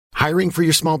Hiring for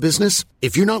your small business?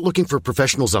 If you're not looking for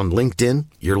professionals on LinkedIn,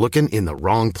 you're looking in the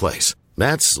wrong place.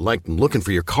 That's like looking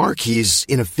for your car keys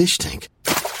in a fish tank.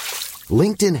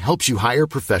 LinkedIn helps you hire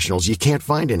professionals you can't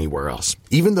find anywhere else,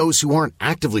 even those who aren't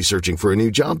actively searching for a new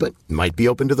job but might be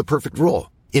open to the perfect role.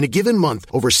 In a given month,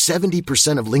 over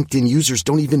 70% of LinkedIn users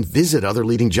don't even visit other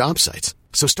leading job sites.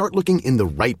 So start looking in the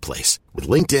right place. With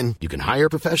LinkedIn, you can hire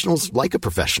professionals like a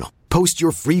professional. Post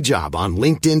your free job on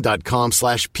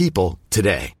linkedin.com/people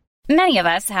today. Many of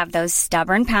us have those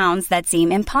stubborn pounds that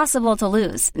seem impossible to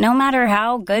lose, no matter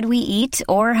how good we eat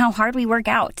or how hard we work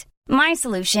out. My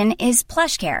solution is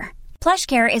PlushCare.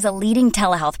 PlushCare is a leading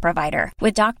telehealth provider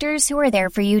with doctors who are there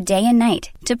for you day and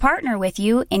night to partner with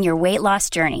you in your weight loss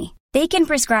journey. They can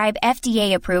prescribe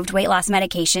FDA-approved weight loss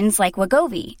medications like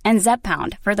Wegovy and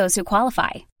Zepbound for those who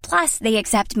qualify. Plus, they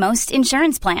accept most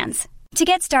insurance plans. To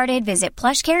get started, visit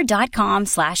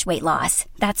plushcare.com/weightloss.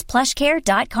 That's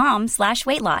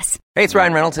plushcare.com/weightloss. Hey, it's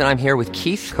Ryan Reynolds, and I'm here with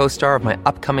Keith, co-star of my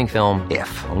upcoming film,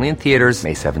 If, only in theaters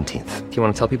May 17th. Do you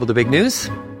want to tell people the big news?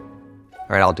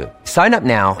 All right, I'll do it. Sign up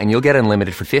now and you'll get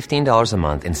unlimited for $15 a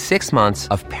month and 6 months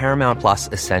of Paramount Plus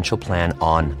Essential Plan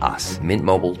on us.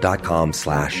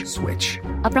 MintMobile.com/switch.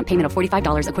 Upfront payment of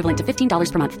 $45 equivalent to $15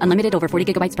 per month. Unlimited over 40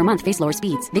 gigabytes per month. Face lower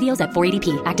speeds. Videos at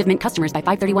 480p. Active Mint customers by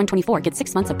 531.24 get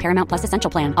 6 months of Paramount Plus Essential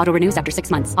Plan. Auto renews after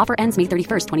 6 months. Offer ends May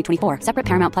 31st, 2024. Separate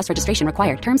Paramount Plus registration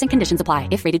required. Terms and conditions apply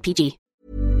if rated PG.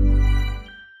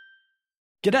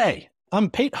 G'day, I'm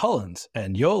Pete Hollands,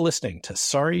 and you're listening to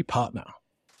Sorry Partner.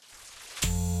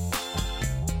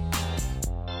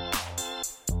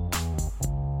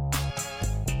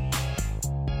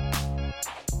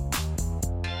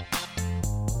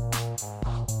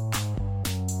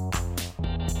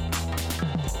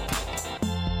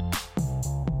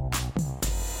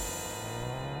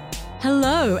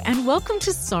 Hello and welcome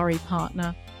to Sorry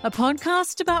Partner, a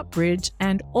podcast about bridge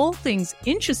and all things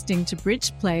interesting to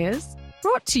bridge players,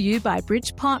 brought to you by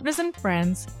bridge partners and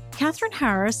friends, Catherine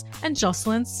Harris and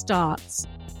Jocelyn Starts.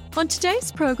 On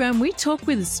today's program, we talk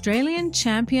with Australian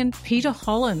champion Peter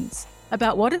Hollands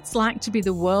about what it's like to be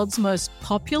the world's most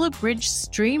popular bridge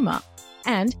streamer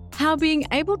and how being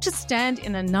able to stand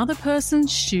in another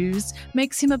person's shoes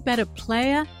makes him a better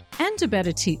player and a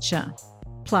better teacher.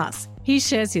 Plus, he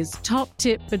shares his top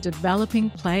tip for developing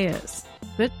players.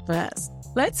 But first,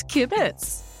 let's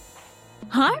kibitz.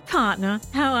 Hi, partner.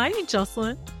 How are you,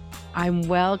 Jocelyn? I'm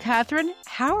well, Catherine.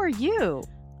 How are you?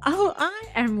 Oh, I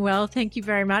am well. Thank you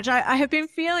very much. I have been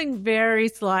feeling very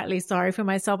slightly sorry for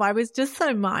myself. I was just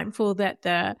so mindful that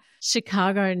the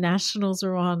Chicago Nationals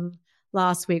were on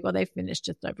last week. Well, they finished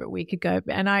just over a week ago.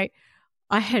 And I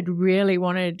had really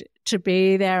wanted to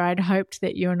be there. I'd hoped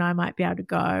that you and I might be able to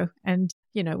go. And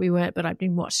you know, we weren't, but I've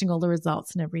been watching all the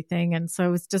results and everything. And so I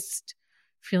was just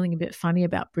feeling a bit funny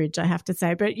about bridge, I have to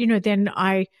say. But, you know, then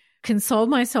I consoled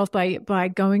myself by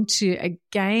going to a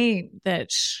game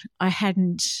that I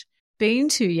hadn't been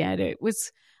to yet. It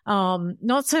was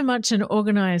not so much an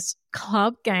organized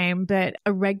club game, but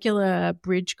a regular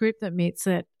bridge group that meets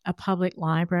at a public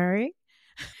library.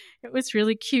 It was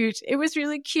really cute.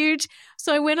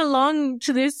 So I went along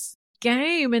to this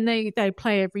game and they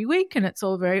play every week and it's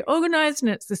all very organized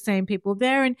and it's the same people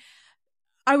there. And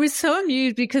I was so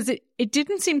amused because it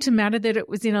didn't seem to matter that it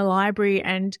was in a library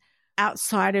and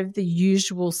outside of the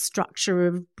usual structure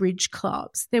of bridge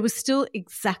clubs. There was still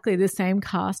exactly the same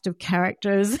cast of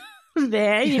characters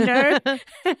there, you know.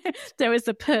 There was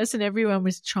the person everyone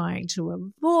was trying to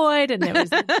avoid, and there was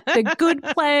the good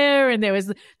player, and there was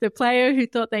the player who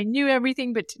thought they knew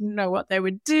everything but didn't know what they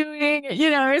were doing. You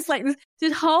know, it's like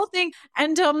this whole thing.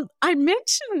 And I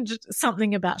mentioned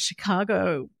something about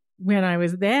Chicago when I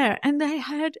was there, and they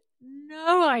had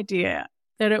no idea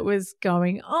that it was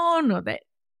going on, or that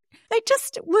they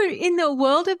just were in a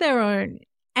world of their own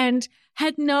and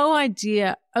had no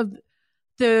idea of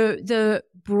the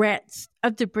breadth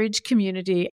of the bridge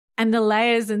community and the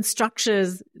layers and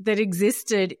structures that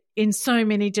existed in so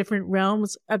many different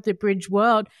realms of the bridge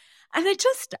world. And it's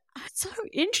so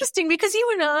interesting because you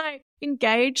and I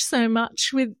engage so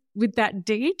much with that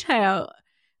detail.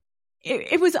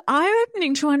 It was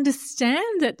eye-opening to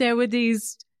understand that there were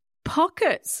these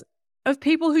pockets of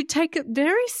people who take it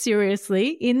very seriously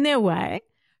in their way,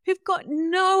 who've got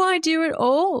no idea at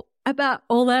all about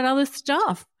all that other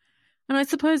stuff. And I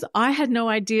suppose I had no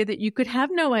idea that you could have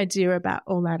no idea about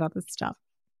all that other stuff.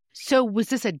 So was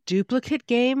this a duplicate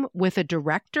game with a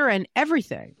director and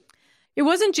everything? It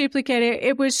wasn't duplicated.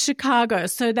 It was Chicago.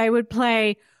 So they would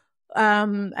play,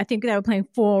 I think they were playing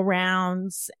 4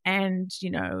 rounds and,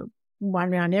 you know,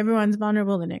 one round everyone's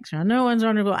vulnerable, the next round no one's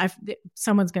vulnerable.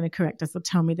 Someone's going to correct us or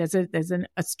tell me there's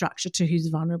a structure to who's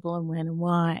vulnerable and when and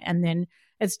why, and then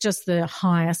it's just the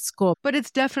highest score. But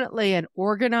it's definitely an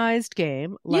organized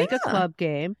game, like a club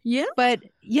game. Yeah. But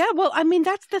yeah, well, I mean,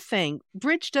 that's the thing.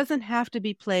 Bridge doesn't have to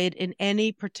be played in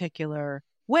any particular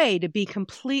way to be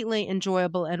completely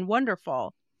enjoyable and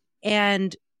wonderful.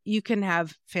 And you can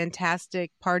have fantastic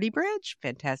party bridge,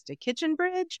 fantastic kitchen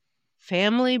bridge,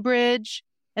 family bridge,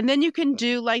 and then you can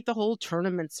do like the whole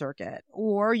tournament circuit,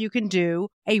 or you can do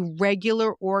a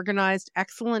regular, organized,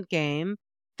 excellent game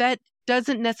that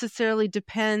doesn't necessarily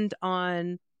depend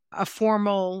on a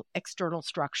formal external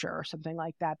structure or something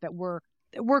like that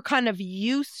we're kind of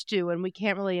used to, and we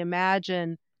can't really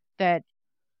imagine that,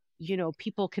 you know,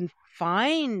 people can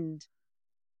find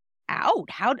out.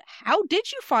 How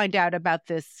did you find out about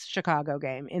this Chicago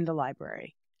game in the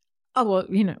library? Oh, well,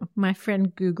 you know, my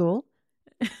friend Google.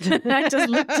 I just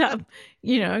looked up,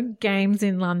 you know, games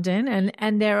in London,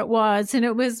 and there it was. And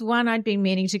it was one I'd been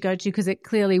meaning to go to because it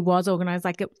clearly was organized.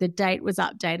 Like the date was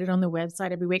updated on the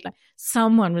website every week. Like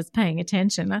someone was paying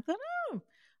attention. I thought, oh,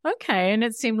 okay. And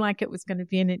it seemed like it was going to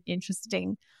be in an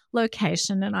interesting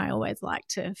location. And I always like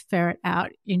to ferret out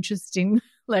interesting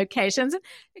locations. And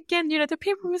again, you know, the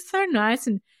people were so nice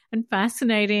and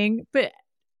fascinating. But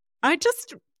I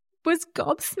just was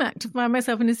gobsmacked to find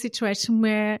myself in a situation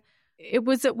where it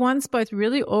was at once both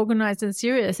really organized and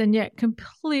serious, and yet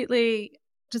completely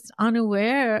just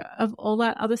unaware of all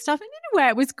that other stuff. And in a way,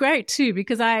 it was great too,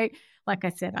 because like I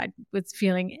said, I was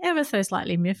feeling ever so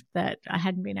slightly miffed that I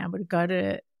hadn't been able to go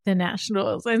to the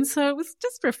Nationals. And so it was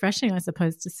just refreshing, I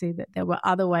suppose, to see that there were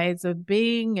other ways of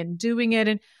being and doing it.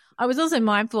 And I was also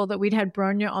mindful that we'd had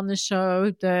Bronya on the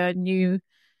show, the new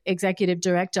executive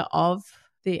director of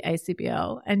the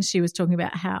ACBL, and she was talking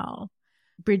about how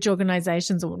bridge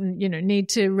organizations, you know, need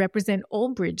to represent all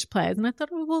bridge players. And I thought,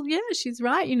 oh, well, yeah, she's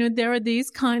right. You know, there are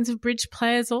these kinds of bridge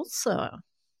players also.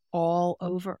 All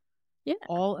over. Yeah.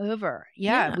 All over.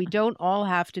 Yeah. We don't all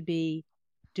have to be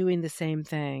doing the same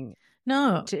thing.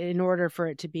 No. In order for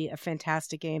it to be a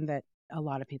fantastic game that a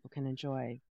lot of people can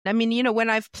enjoy. I mean, you know,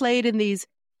 when I've played in these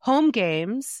home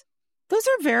games, those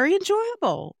are very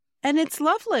enjoyable. And it's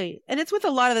lovely. And it's with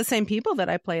a lot of the same people that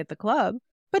I play at the club.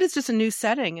 But it's just a new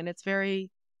setting, and it's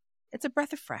a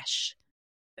breath of fresh.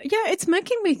 Yeah, it's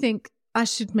making me think I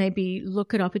should maybe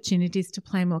look at opportunities to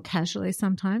play more casually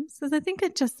sometimes, because I think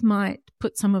it just might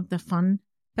put some of the fun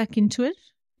back into it.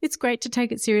 It's great to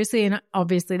take it seriously, and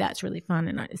obviously that's really fun,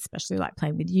 and I especially like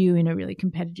playing with you in a really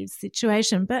competitive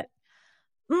situation. But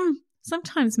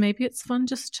sometimes maybe it's fun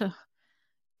just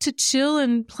to chill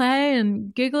and play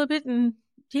and giggle a bit and,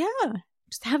 yeah,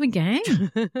 just have a game.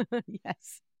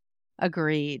 Yes.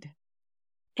 Agreed.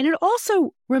 And it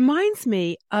also reminds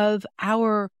me of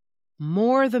our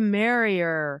More the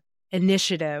Merrier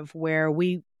initiative, where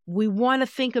we want to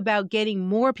think about getting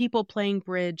more people playing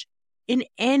bridge in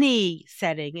any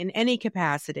setting, in any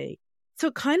capacity. So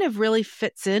it kind of really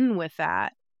fits in with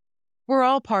that. We're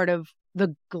all part of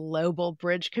the global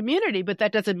bridge community, but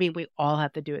that doesn't mean we all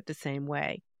have to do it the same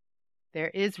way. There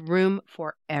is room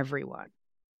for everyone.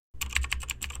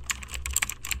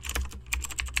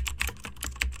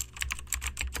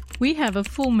 We have a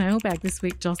full mailbag this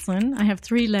week, Jocelyn. I have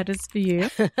 3 letters for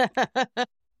you.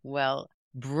 Well,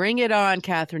 bring it on,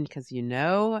 Catherine, because you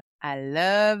know I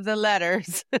love the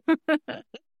letters.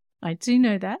 I do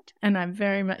know that, and I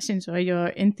very much enjoy your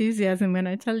enthusiasm when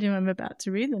I tell you I'm about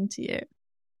to read them to you.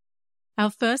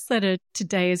 Our first letter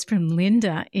today is from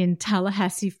Linda in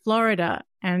Tallahassee, Florida,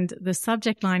 and the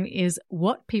subject line is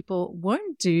 "What people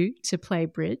won't do to play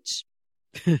bridge."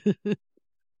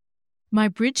 My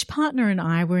bridge partner and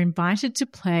I were invited to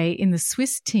play in the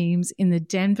Swiss teams in the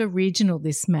Denver Regional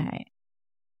this May.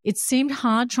 It seemed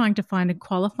hard trying to find a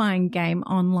qualifying game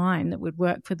online that would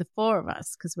work for the 4 of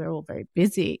us because we're all very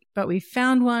busy, but we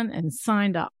found one and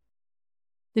signed up.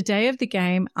 The day of the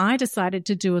game, I decided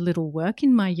to do a little work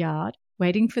in my yard,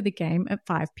 waiting for the game at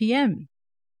 5 p.m.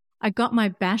 I got my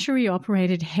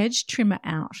battery-operated hedge trimmer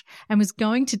out and was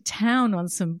going to town on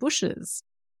some bushes.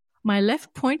 My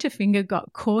left pointer finger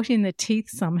got caught in the teeth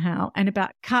somehow and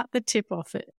about cut the tip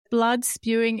off it, blood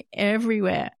spewing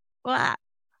everywhere. Blah.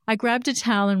 I grabbed a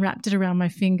towel and wrapped it around my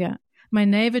finger. My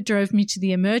neighbor drove me to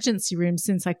the emergency room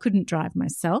since I couldn't drive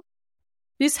myself.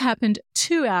 This happened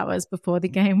 2 hours before the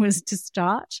game was to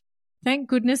start. Thank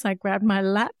goodness I grabbed my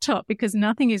laptop because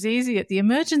nothing is easy at the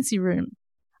emergency room.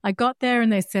 I got there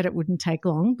and they said it wouldn't take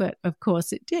long, but of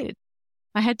course it did.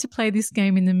 I had to play this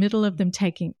game in the middle of them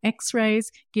taking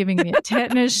x-rays, giving me a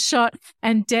tetanus shot,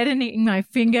 and detonating my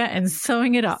finger and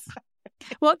sewing it up.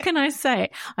 What can I say?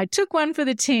 I took one for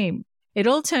the team. It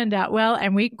all turned out well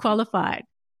and we qualified.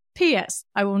 P.S.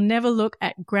 I will never look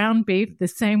at ground beef the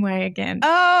same way again.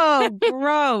 Oh,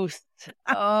 gross.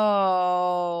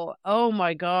 Oh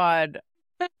my God.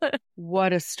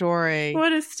 What a story.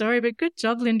 What a story. But good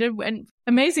job, Linda. And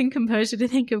amazing composure to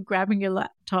think of grabbing your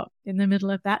laptop in the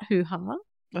middle of that hoo-ha.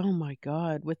 Oh my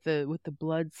God. With the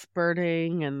blood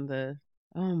spurting and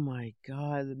oh my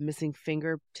God, the missing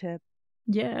fingertip.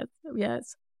 Yes.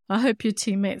 I hope your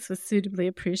teammates were suitably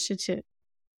appreciative.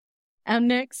 Our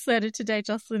next letter today,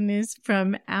 Jocelyn, is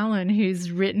from Alan,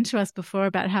 who's written to us before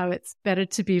about how it's better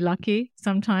to be lucky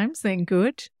sometimes than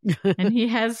good. And he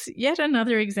has yet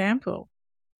another example.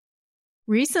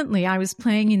 Recently, I was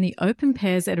playing in the open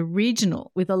pairs at a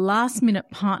regional with a last-minute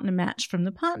partner match from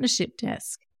the partnership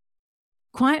desk.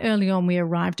 Quite early on, we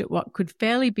arrived at what could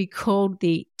fairly be called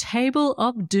the Table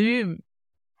of Doom,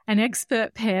 an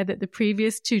expert pair that the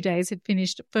previous 2 days had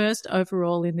finished first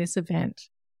overall in this event.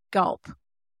 Gulp.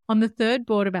 On the third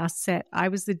board of our set, I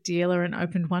was the dealer and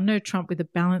opened 1-no trump with a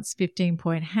balanced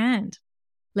 15-point hand.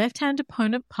 Left-hand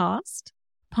opponent passed,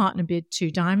 partner bid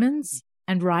 2 diamonds,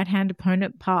 and right-hand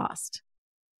opponent passed.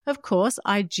 Of course,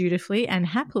 I dutifully and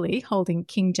happily, holding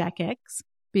King Jack X,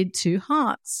 bid 2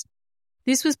 hearts.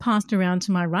 This was passed around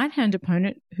to my right-hand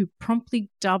opponent, who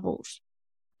promptly doubled.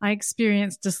 I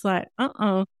experienced a slight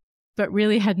but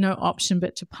really had no option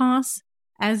but to pass,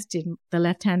 as did the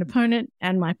left-hand opponent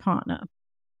and my partner.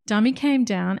 Dummy came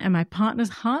down and my partner's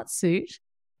heart suit,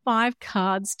 5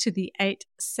 cards to the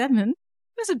 8-7,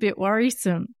 was a bit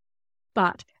worrisome.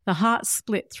 But the heart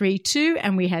split 3-2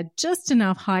 and we had just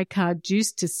enough high card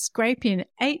juice to scrape in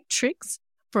 8 tricks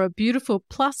for a beautiful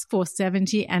plus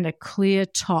 470 and a clear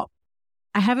top.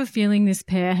 I have a feeling this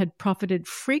pair had profited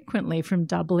frequently from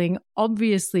doubling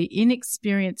obviously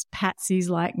inexperienced patsies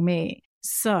like me.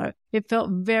 So it felt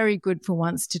very good for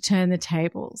once to turn the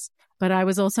tables. But I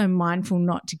was also mindful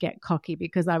not to get cocky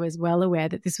because I was well aware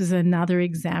that this was another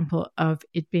example of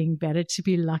it being better to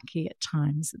be lucky at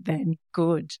times than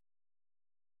good.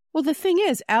 Well, the thing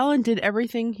is, Alan did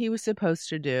everything he was supposed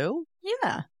to do.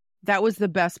 Yeah. That was the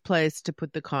best place to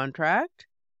put the contract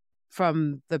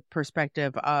from the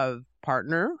perspective of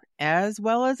partner as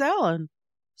well as Alan.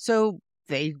 So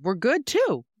they were good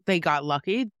too. They got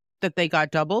lucky that they got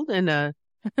doubled in a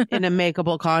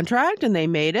makeable contract, and they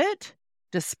made it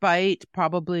despite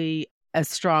probably as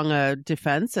strong a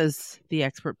defense as the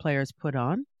expert players put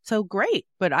on. So great.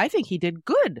 But I think he did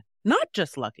good, not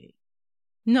just lucky.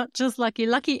 Not just lucky,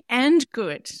 lucky and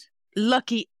good.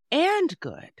 Lucky and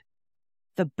good.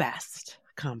 The best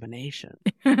combination.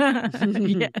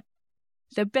 Yeah.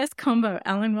 The best combo.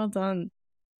 Alan, well done.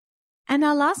 And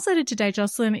our last letter today,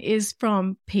 Jocelyn, is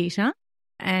from Peter,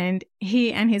 and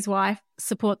he and his wife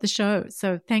support the show.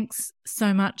 So thanks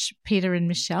so much, Peter and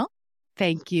Michelle.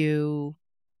 Thank you.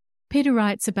 Peter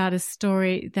writes about a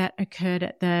story that occurred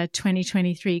at the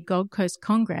 2023 Gold Coast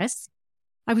Congress.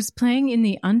 I was playing in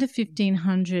the under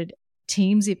 1500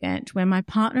 teams event where my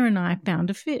partner and I found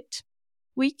a fit.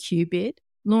 We Q-bid,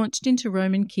 launched into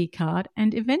Roman keycard,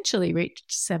 and eventually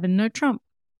reached 7-no trump.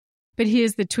 But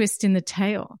here's the twist in the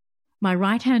tale. My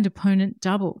right-hand opponent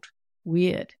doubled.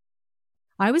 Weird.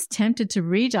 I was tempted to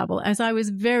redouble as I was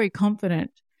very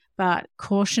confident, but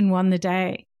caution won the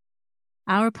day.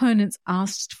 Our opponents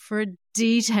asked for a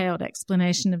detailed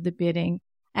explanation of the bidding,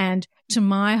 and to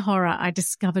my horror, I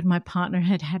discovered my partner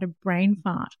had had a brain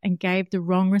fart and gave the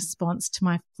wrong response to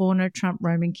my 4-no trump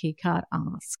Roman keycard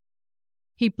ask.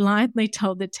 He blindly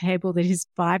told the table that his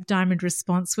 5-diamond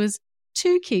response was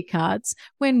 2 keycards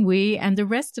when we and the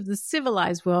rest of the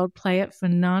civilized world play it for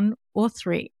none or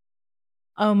 3.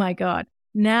 Oh my God,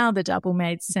 now the double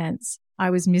made sense. I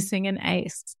was missing an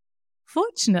ace.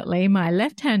 Fortunately, my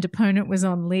left-hand opponent was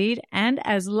on lead and,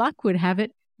 as luck would have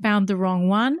it, found the wrong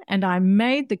one, and I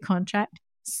made the contract.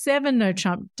 7-no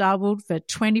trump doubled for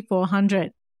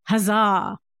 2,400.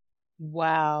 Huzzah!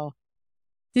 Wow.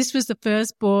 This was the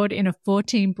first board in a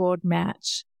 14-board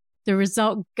match. The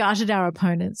result gutted our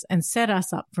opponents and set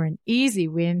us up for an easy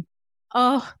win.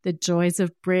 Oh, the joys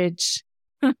of bridge.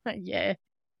 Yeah.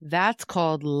 That's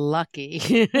called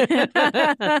lucky.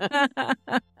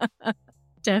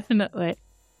 Definitely.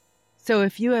 So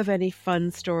if you have any fun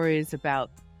stories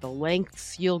about the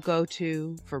lengths you'll go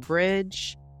to for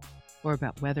bridge, or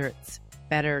about whether it's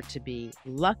better to be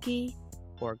lucky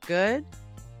or good,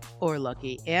 or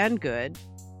lucky and good,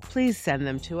 please send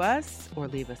them to us or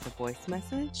leave us a voice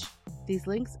message. These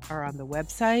links are on the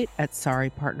website at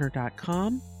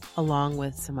sorrypartner.com, along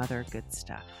with some other good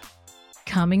stuff.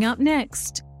 Coming up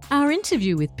next, our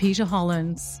interview with Peter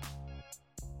Hollands.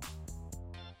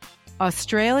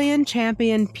 Australian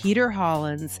champion Peter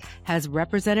Hollands has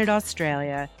represented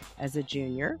Australia as a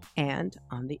junior and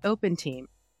on the Open team.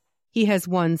 He has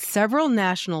won several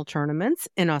national tournaments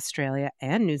in Australia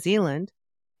and New Zealand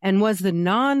and was the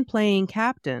non-playing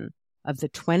captain of the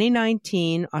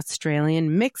 2019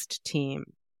 Australian mixed team.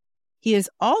 He is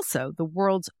also the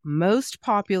world's most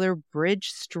popular bridge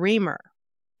streamer.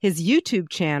 His YouTube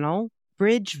channel,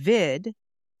 Bridge Vid,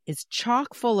 is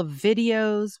chock full of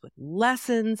videos with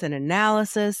lessons and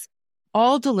analysis,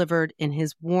 all delivered in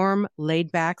his warm,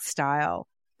 laid-back style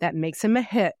that makes him a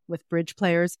hit with bridge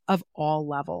players of all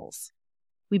levels.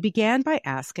 We began by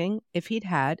asking if he'd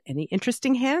had any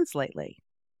interesting hands lately.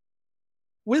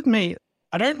 With me,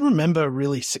 I don't remember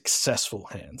really successful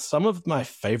hands. Some of my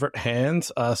favorite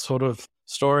hands are sort of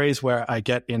stories where I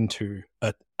get into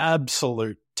an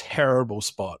absolute terrible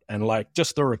spot and like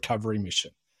just the recovery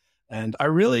mission. And I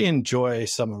really enjoy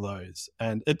some of those.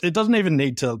 And it doesn't even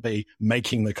need to be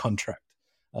making the contract.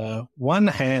 One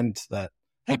hand that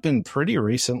happened pretty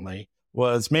recently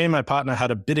was me and my partner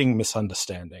had a bidding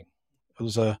misunderstanding. It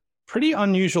was a pretty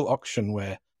unusual auction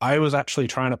where I was actually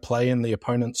trying to play in the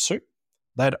opponent's suit.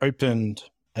 They'd opened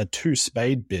a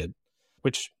 2-spade bid,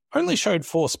 which only showed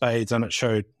 4 spades and it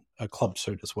showed a club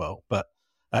suit as well. But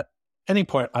at any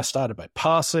point, I started by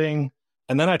passing,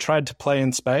 and then I tried to play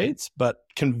in spades, but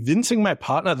convincing my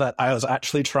partner that I was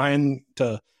actually trying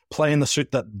to play in the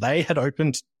suit that they had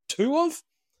opened 2 of,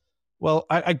 well,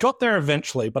 I got there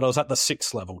eventually, but I was at the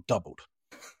 6th level, doubled.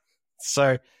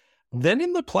 So then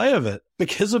in the play of it,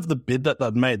 because of the bid that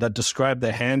they'd made that described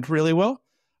their hand really well,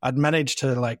 I'd managed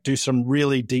to like do some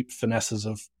really deep finesses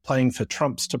of playing for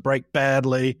trumps to break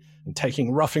badly and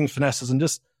taking roughing finesses and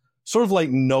just sort of like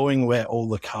knowing where all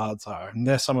the cards are. And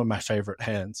they're some of my favorite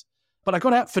hands. But I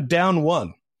got out for down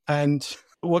 1. And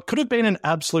what could have been an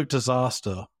absolute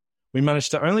disaster, we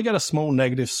managed to only get a small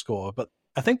negative score. But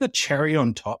I think the cherry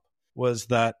on top was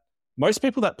that most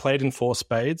people that played in 4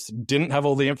 spades didn't have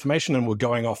all the information and were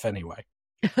going off anyway.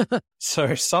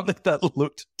 So something that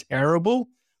looked terrible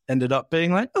ended up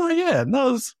being like, oh yeah,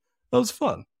 that was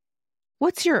fun.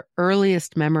 What's your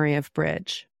earliest memory of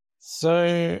bridge?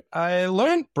 So I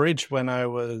learned bridge when I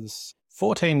was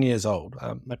 14 years old.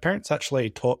 My parents actually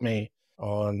taught me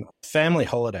on family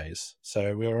holidays.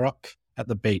 So we were up at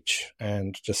the beach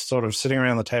and just sort of sitting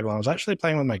around the table. I was actually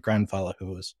playing with my grandfather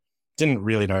who didn't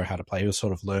really know how to play. He was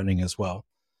sort of learning as well.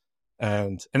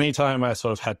 And anytime I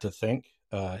sort of had to think,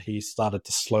 he started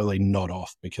to slowly nod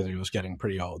off because he was getting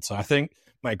pretty old. So I think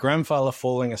my grandfather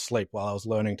falling asleep while I was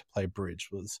learning to play bridge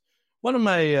was one of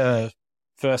my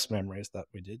first memories that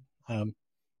we did.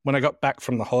 When I got back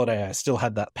from the holiday, I still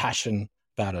had that passion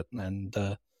about it. And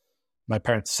my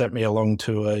parents sent me along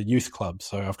to a youth club.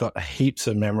 So I've got heaps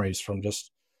of memories from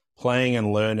just playing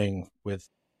and learning with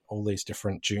all these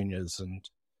different juniors. And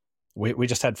we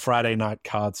just had Friday night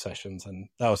card sessions. And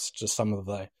that was just some of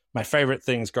my favorite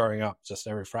things growing up. Just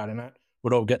every Friday night,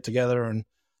 we'd all get together and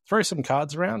throw some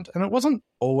cards around. And it wasn't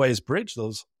always bridge. There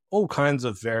was all kinds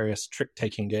of various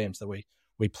trick-taking games that we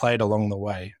played along the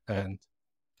way. And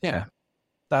yeah,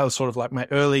 that was sort of like my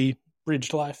early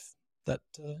bridge life.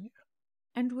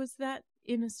 And was that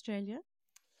in Australia?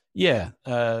 Yeah.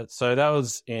 So that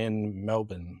was in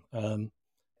Melbourne.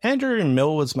 Andrew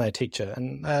Mill was my teacher,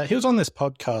 and he was on this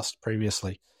podcast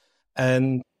previously.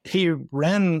 And he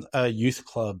ran a youth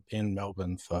club in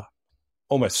Melbourne for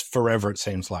almost forever, it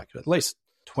seems like, at least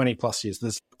 20 plus years.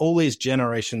 There's all these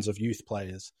generations of youth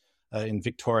players in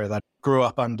Victoria that grew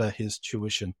up under his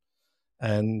tuition.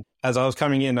 And as I was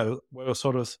coming in, we were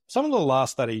sort of some of the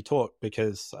last that he taught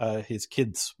because his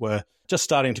kids were just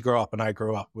starting to grow up and I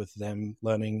grew up with them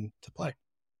learning to play.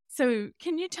 So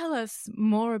can you tell us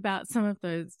more about some of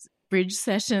those bridge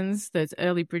sessions, those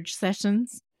early bridge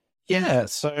sessions? Yeah,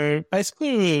 so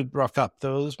basically we'd rock up.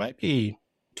 There was maybe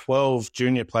 12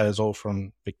 junior players all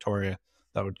from Victoria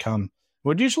that would come.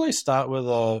 We'd usually start with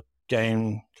a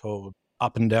game called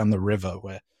Up and Down the River,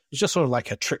 where it was just sort of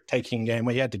like a trick-taking game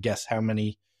where you had to guess how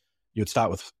many. You'd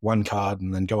start with 1 card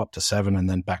and then go up to 7 and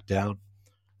then back down,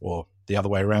 or the other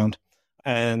way around.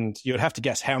 And you'd have to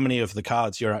guess how many of the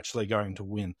cards you're actually going to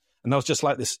win. And that was just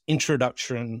like this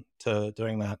introduction to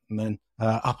doing that. And then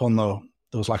up on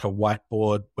there was like a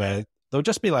whiteboard where there would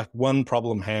just be like one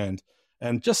problem hand.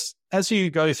 And just as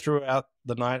you go throughout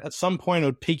the night, at some point it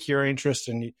would pique your interest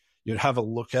and you'd have a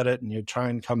look at it and you'd try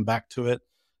and come back to it.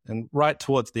 And right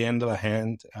towards the end of the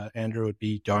hand, Andrew would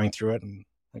be going through it and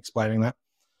explaining that.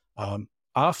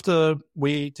 After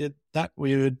we did that,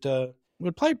 we'd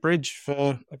play bridge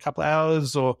for a couple of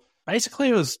hours, or basically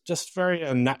it was just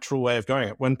a natural way of going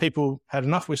it. When people had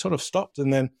enough, we sort of stopped,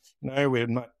 and then we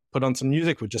might put on some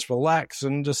music, we'd just relax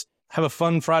and just have a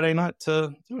fun Friday night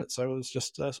to do it. So it was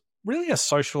just really a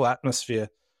social atmosphere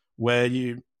where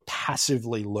you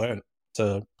passively learn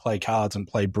to play cards and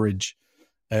play bridge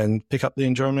and pick up the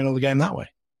enjoyment of the game that way.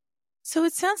 So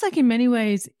it sounds like in many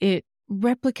ways it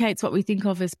replicates what we think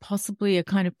of as possibly a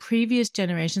kind of previous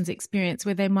generation's experience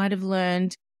where they might have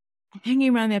learned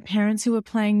hanging around their parents who were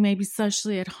playing maybe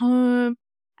socially at home,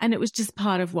 and it was just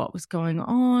part of what was going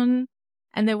on.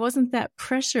 And there wasn't that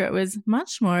pressure. It was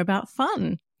much more about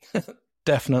fun.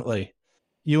 Definitely.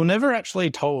 You're never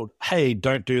actually told, hey,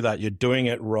 don't do that, you're doing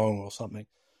it wrong or something.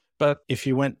 But if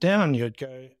you went down, you'd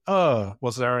go, oh,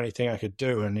 was there anything I could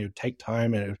do? And you'd take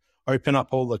time and open up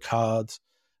all the cards,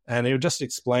 and it would just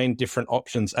explain different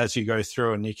options as you go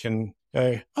through, and you can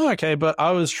go, oh, okay, but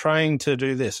I was trying to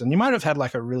do this. And you might have had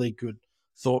like a really good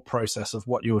thought process of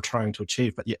what you were trying to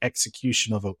achieve, but your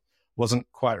execution of it wasn't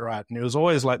quite right. And it was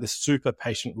always like this super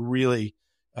patient, really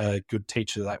good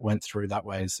teacher that went through that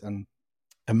ways, and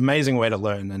amazing way to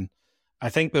learn. And I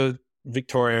think the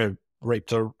Victoria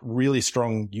reaped a really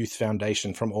strong youth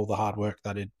foundation from all the hard work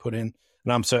that it put in.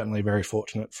 And I'm certainly very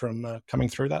fortunate from coming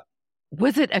through that.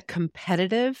 Was it a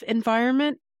competitive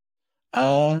environment?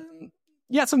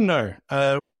 Yes and no.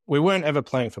 We weren't ever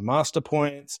playing for master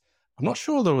points. I'm not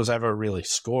sure there was ever really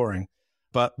scoring,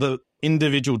 but the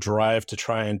individual drive to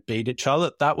try and beat each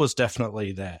other, that was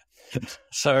definitely there.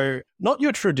 So not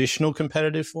your traditional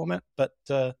competitive format, but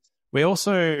we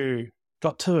also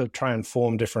got to try and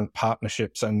form different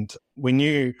partnerships, and we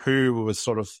knew who was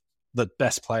sort of the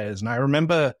best players. And I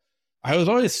remember I was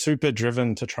always super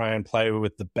driven to try and play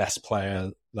with the best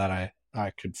player that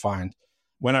I could find.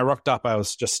 When I rocked up, I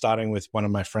was just starting with one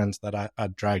of my friends that I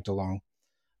dragged along.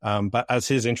 But as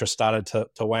his interest started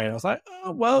to wane, I was like,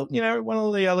 oh, well, one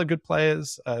of the other good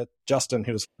players, Justin,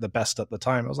 who was the best at the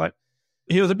time, I was like,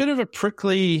 he was a bit of a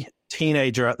prickly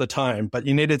teenager at the time, but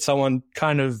you needed someone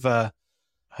kind of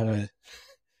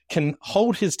can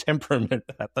hold his temperament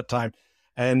at the time.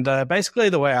 And basically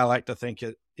the way I like to think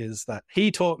it is that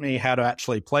he taught me how to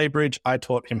actually play bridge. I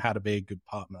taught him how to be a good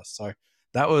partner. So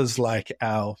that was like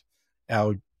our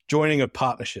joining of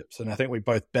partnerships. And I think we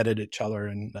both bettered each other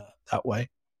in that way.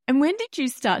 And when did you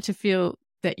start to feel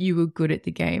that you were good at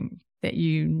the game, that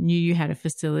you knew you had a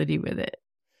facility with it?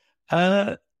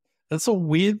 It's a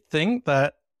weird thing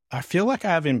that I feel like I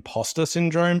have imposter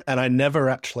syndrome, and I never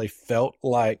actually felt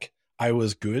like I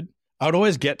was good. I would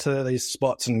always get to these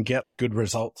spots and get good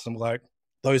results. I'm like,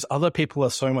 those other people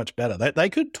are so much better. They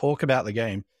could talk about the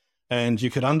game and you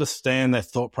could understand their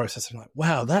thought process. And like,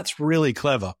 wow, that's really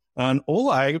clever. And all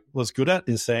I was good at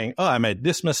is saying, oh, I made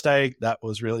this mistake. That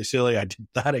was really silly. I did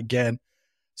that again.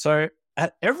 So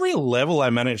at every level I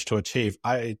managed to achieve,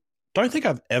 I don't think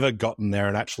I've ever gotten there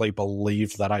and actually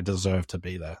believed that I deserve to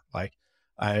be there. Like,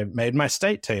 I made my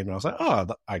state team and I was like, oh,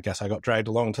 I guess I got dragged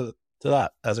along to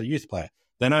that as a youth player.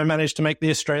 Then I managed to make the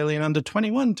Australian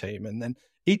under-21 team. And then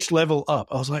each level up,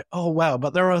 I was like, oh, wow,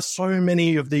 but there are so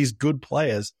many of these good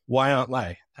players. Why aren't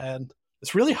they? And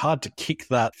it's really hard to kick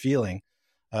that feeling.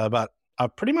 But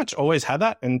I've pretty much always had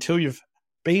that until you've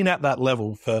been at that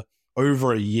level for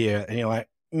over a year. And you're like,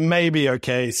 maybe,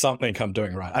 okay, something I'm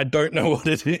doing right. I don't know what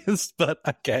it is, but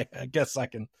okay, I guess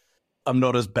I'm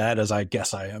not as bad as I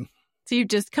guess I am. So you've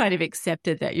just kind of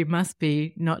accepted that you must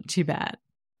be not too bad.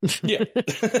 Yeah.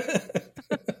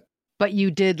 But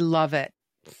you did love it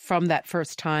from that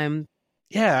first time.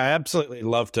 Yeah, I absolutely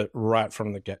loved it right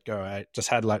from the get-go. I just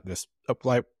had like this,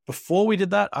 like before we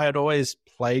did that, I had always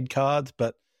played cards,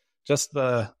 but just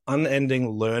the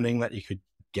unending learning that you could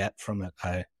get from it,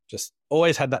 I just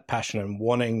always had that passion and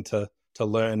wanting to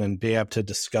learn and be able to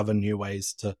discover new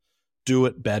ways to do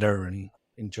it better and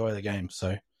enjoy the game.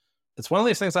 So it's one of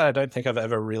these things that I don't think I've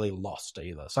ever really lost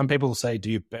either. Some people say, do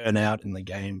you burn out in the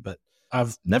game? But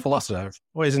I've never lost it. I've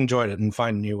always enjoyed it and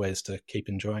find new ways to keep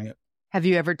enjoying it. Have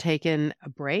you ever taken a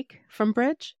break from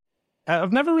bridge?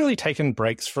 I've never really taken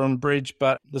breaks from bridge,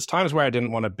 but there's times where I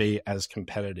didn't want to be as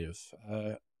competitive.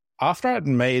 After I'd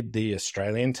made the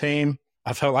Australian team,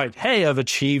 I felt like, hey, I've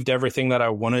achieved everything that I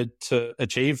wanted to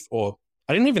achieve, or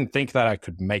I didn't even think that I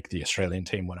could make the Australian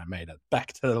team when I made it.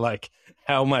 Back to like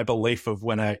how my belief of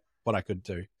what I could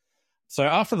do. So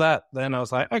after that, then I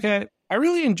was like, okay, I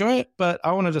really enjoy it, but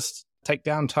I want to just take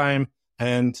downtime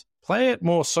and play it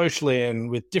more socially and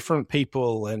with different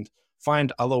people and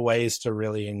find other ways to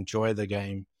really enjoy the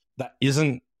game that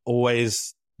isn't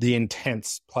always the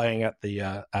intense playing at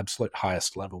the absolute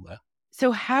highest level there.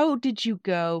 So how did you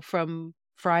go from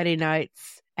Friday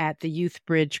nights at the Youth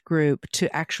Bridge group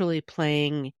to actually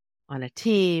playing on a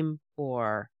team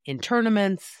or in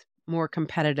tournaments, more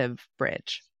competitive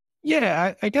bridge?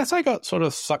 Yeah, I guess I got sort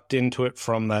of sucked into it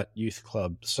from that youth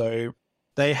club. So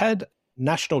they had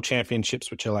national championships,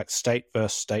 which are like state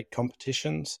versus state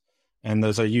competitions. And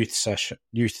there's a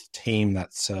youth team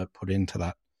that's put into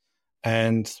that.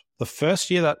 And the first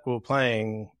year that we were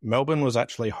playing, Melbourne was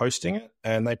actually hosting it,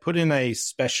 and they put in a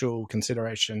special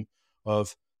consideration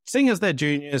of, seeing as they're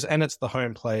juniors and it's the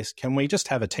home place, can we just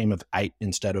have a team of 8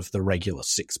 instead of the regular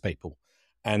 6 people?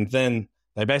 And then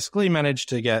they basically managed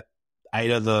to get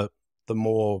 8 of the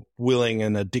more willing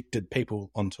and addicted people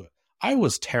onto it. I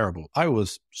was terrible. I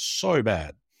was so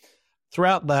bad.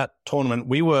 Throughout that tournament,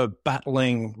 we were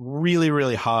battling really,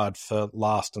 really hard for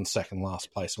last and second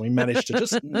last place. We managed to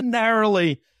just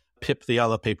narrowly pip the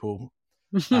other people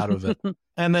out of it.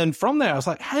 And then from there, I was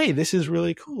like, hey, this is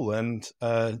really cool. And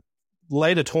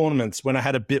later tournaments, when I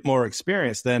had a bit more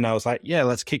experience, then I was like, yeah,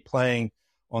 let's keep playing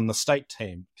on the state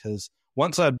team. Because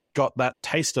once I got that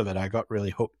taste of it, I got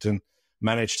really hooked and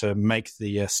managed to make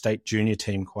the state junior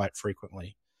team quite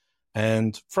frequently.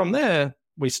 And from there,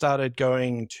 we started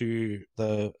going to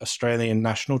the Australian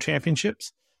National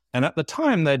Championships. And at the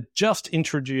time, they'd just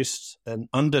introduced an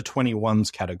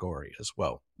under-21s category as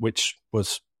well, which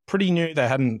was pretty new. They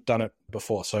hadn't done it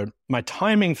before. So my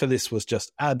timing for this was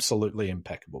just absolutely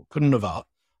impeccable. Couldn't have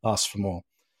asked for more.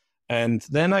 And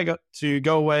then I got to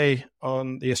go away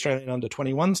on the Australian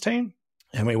under-21s team.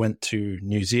 And we went to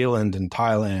New Zealand and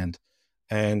Thailand.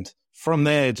 And from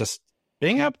there, just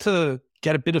being able to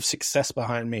get a bit of success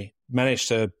behind me, managed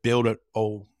to build it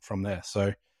all from there.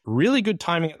 So really good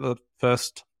timing at the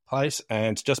first place,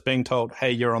 and just being told,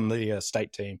 hey, you're on the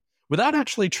state team, without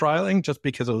actually trialing, just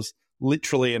because it was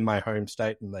literally in my home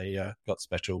state and they got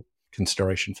special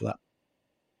consideration for that.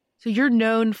 So you're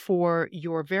known for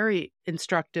your very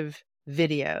instructive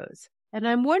videos. And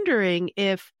I'm wondering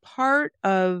if part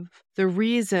of the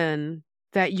reason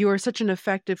that you're such an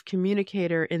effective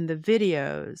communicator in the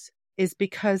videos is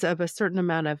because of a certain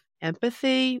amount of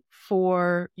empathy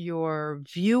for your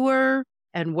viewer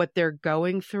and what they're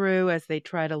going through as they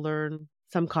try to learn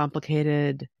some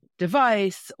complicated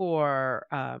device or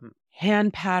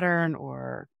hand pattern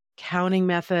or counting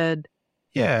method.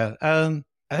 Yeah, I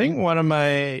think one of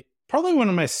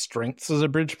my strengths as a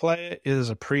bridge player is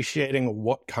appreciating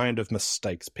what kind of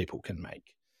mistakes people can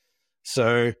make.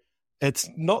 So it's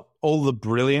not all the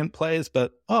brilliant plays,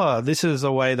 but, this is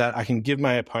a way that I can give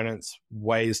my opponents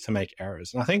ways to make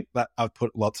errors. And I think that I've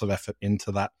put lots of effort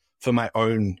into that for my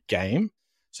own game,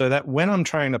 so that when I'm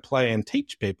trying to play and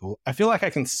teach people, I feel like I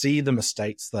can see the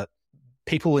mistakes that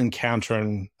people encounter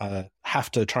and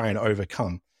have to try and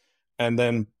overcome. And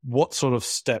then what sort of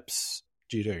steps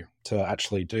do you do to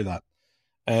actually do that?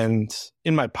 And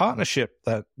in my partnership,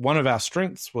 that one of our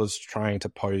strengths was trying to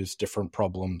pose different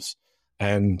problems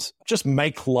and just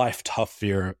make life tough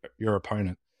for your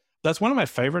opponent. That's one of my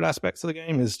favorite aspects of the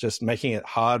game, is just making it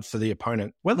hard for the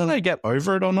opponent, whether they get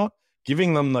over it or not.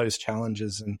 Giving them those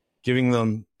challenges and giving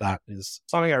them that is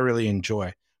something I really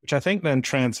enjoy, which I think then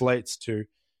translates to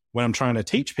when I'm trying to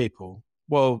teach people,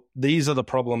 well, these are the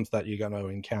problems that you're going to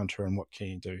encounter and what can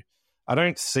you do? I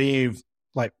don't see,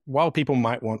 like, while people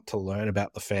might want to learn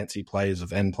about the fancy plays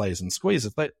of end plays and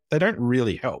squeezes, they don't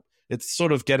really help. It's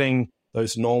sort of getting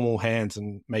those normal hands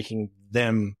and making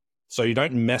them so you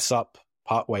don't mess up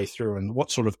partway through, and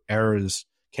what sort of errors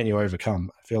can you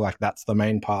overcome? I feel like that's the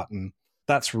main part, and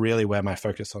that's really where my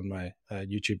focus on my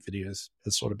YouTube videos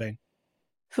has sort of been.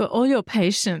 For all your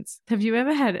patience, have you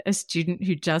ever had a student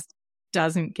who just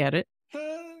doesn't get it?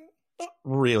 Not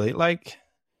really. Like,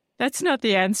 that's not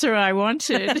the answer I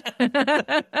wanted.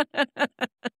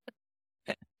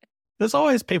 There's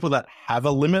always people that have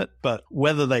a limit, but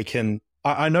whether they can,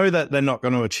 I know that they're not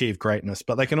going to achieve greatness,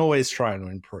 but they can always try and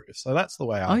improve. So that's the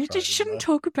way I you just shouldn't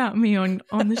talk about me on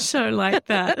the show like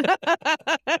that.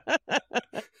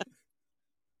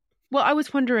 Well, I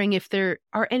was wondering if there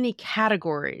are any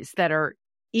categories that are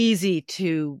easy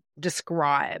to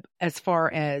describe as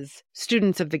far as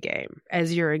students of the game,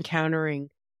 as you're encountering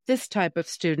this type of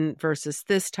student versus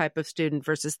this type of student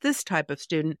versus this type of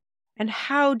student. And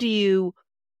how do you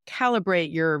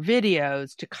calibrate your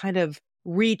videos to kind of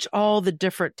reach all the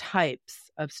different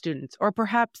types of students? Or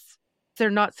perhaps they're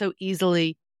not so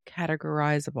easily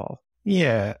categorizable.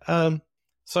 Yeah.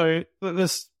 So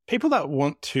there's people that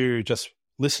want to just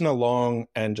listen along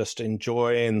and just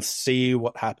enjoy and see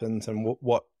what happens and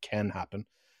what can happen.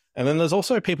 And then there's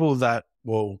also people that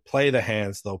will play the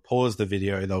hands, they'll pause the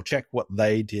video, they'll check what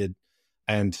they did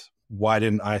and why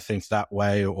didn't I think that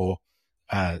way, or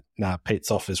Pete's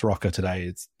off his rocker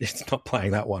today, it's not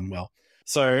playing that one well.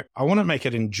 So I want to make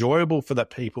it enjoyable for the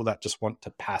people that just want to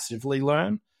passively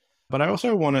learn. But I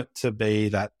also want it to be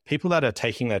that people that are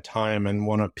taking their time and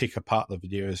want to pick apart the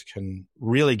videos can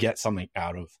really get something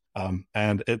out of.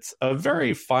 And it's a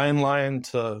very fine line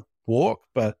to walk,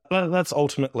 but that's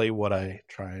ultimately what I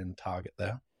try and target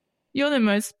there. You're the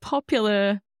most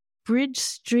popular bridge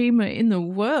streamer in the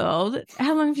world.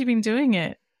 How long have you been doing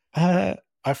it? I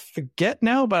forget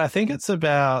now, but I think it's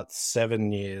about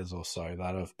 7 years or so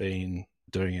that I've been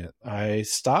doing it. I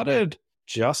started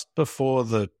just before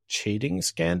the cheating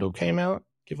scandal came out,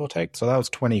 give or take. So that was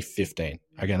 2015.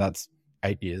 Again, that's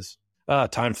 8 years.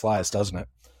 Time flies, doesn't it?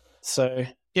 So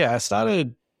yeah, I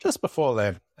started just before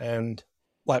then. And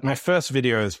like my first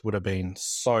videos would have been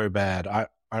so bad.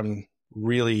 I'm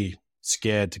really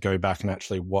scared to go back and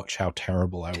actually watch how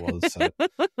terrible I was. So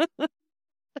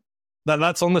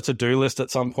that's on the to-do list at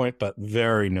some point, but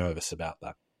very nervous about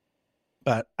that.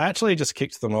 But I actually just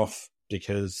kicked them off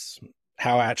because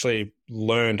how I actually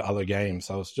learned other games.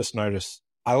 I was just noticed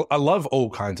I love all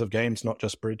kinds of games, not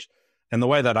just bridge. And the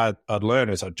way that I'd learn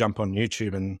is I'd jump on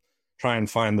YouTube and try and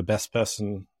find the best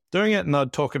person doing it, and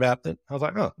I'd talk about it. I was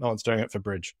like, oh, no one's doing it for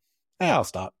bridge. Yeah, I'll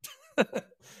start.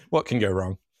 What can go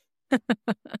wrong?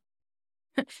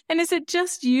 And is it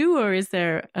just you, or is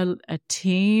there a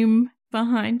team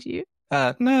behind you?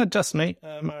 No, just me.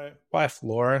 My wife,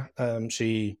 Laura,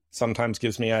 she sometimes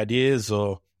gives me ideas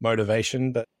or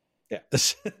motivation, but yeah,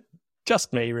 it's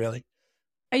just me, really.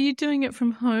 Are you doing it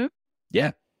from home?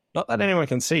 Yeah, not that anyone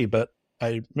can see, but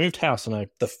I moved house and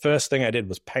the first thing I did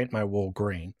was paint my wall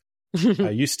green. I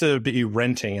used to be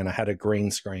renting and I had a green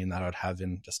screen that I'd have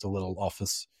in just a little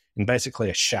office in basically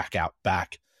a shack out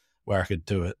back where I could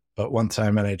do it. But once I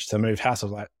managed to move house, I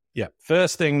was like, yeah,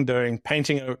 first thing doing,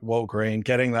 painting a wall green,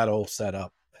 getting that all set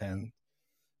up. And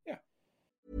yeah.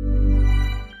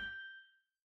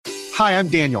 Hi, I'm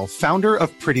Daniel, founder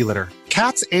of Pretty Litter.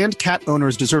 Cats and cat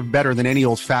owners deserve better than any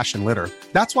old-fashioned litter.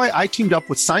 That's why I teamed up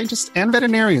with scientists and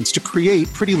veterinarians to create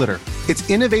Pretty Litter. Its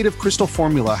innovative crystal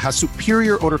formula has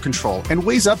superior odor control and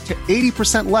weighs up to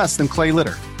 80% less than clay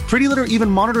litter. Pretty Litter even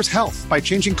monitors health by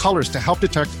changing colors to help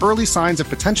detect early signs of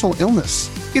potential illness.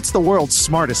 It's the world's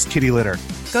smartest kitty litter.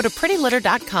 Go to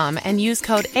prettylitter.com and use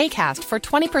code ACAST for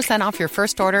 20% off your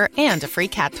first order and a free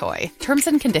cat toy. Terms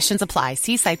and conditions apply.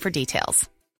 See site for details.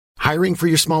 Hiring for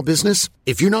your small business?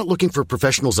 If you're not looking for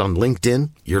professionals on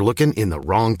LinkedIn, you're looking in the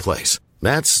wrong place.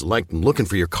 That's like looking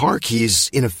for your car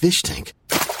keys in a fish tank.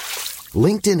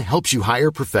 LinkedIn helps you hire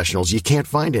professionals you can't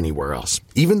find anywhere else,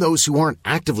 even those who aren't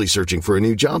actively searching for a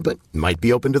new job but might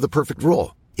be open to the perfect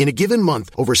role. In a given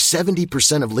month, over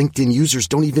 70% of LinkedIn users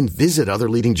don't even visit other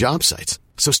leading job sites.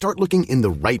 So start looking in the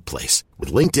right place.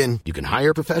 With LinkedIn, you can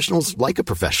hire professionals like a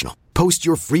professional. Post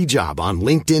your free job on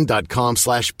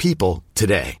linkedin.com/people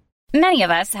today. Many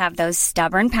of us have those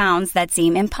stubborn pounds that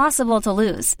seem impossible to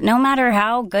lose, no matter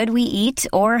how good we eat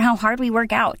or how hard we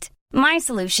work out. My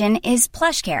solution is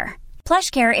PlushCare.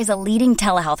 PlushCare is a leading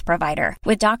telehealth provider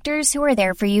with doctors who are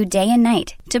there for you day and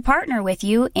night to partner with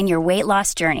you in your weight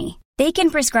loss journey. They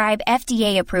can prescribe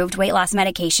FDA-approved weight loss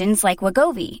medications like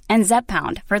Wegovy and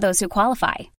Zepbound for those who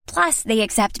qualify. Plus, they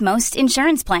accept most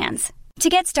insurance plans. To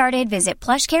get started, visit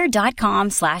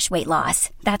plushcare.com/weight loss.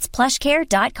 That's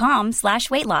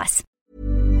plushcare.com/weight loss.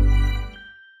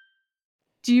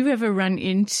 Do you ever run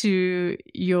into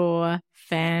your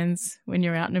fans when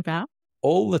you're out and about?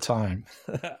 All the time.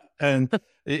 And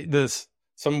there's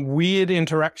some weird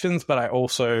interactions, but I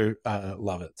also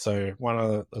love it. So one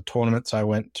of the tournaments I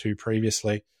went to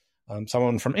previously,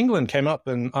 someone from England came up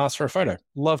and asked for a photo.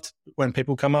 Loved when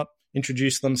people come up,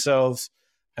 introduce themselves,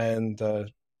 and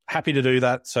happy to do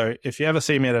that. So if you ever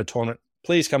see me at a tournament,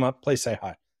 please come up, please say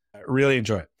hi. I really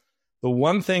enjoy it. The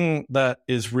one thing that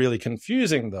is really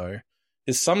confusing, though,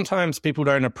 is sometimes people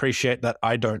don't appreciate that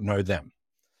I don't know them.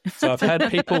 So I've had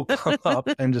people come up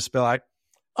and just be like,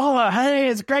 oh, hey,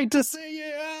 it's great to see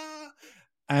you.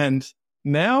 And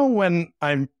now when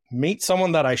I meet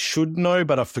someone that I should know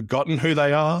but I've forgotten who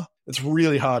they are, it's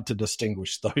really hard to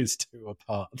distinguish those two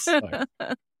apart. So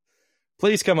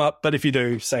please come up, but if you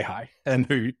do, say hi and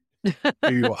who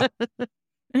you are.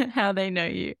 How they know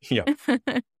you. Yeah.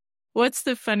 What's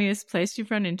the funniest place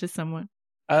you've run into someone?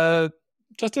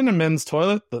 Just in a men's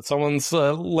toilet that someone's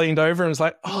leaned over and was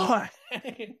like, oh,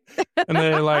 hey. And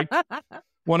they're like,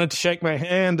 wanted to shake my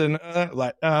hand and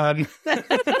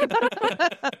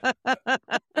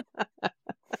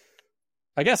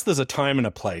I guess there's a time and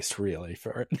a place really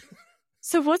for it.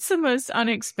 So what's the most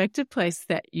unexpected place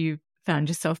that you found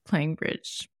yourself playing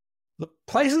bridge? The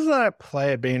places that I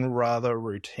play have been rather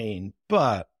routine,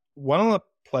 but one of the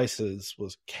places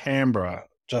was Canberra,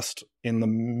 just in the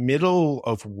middle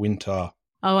of winter.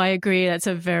 Oh, I agree. That's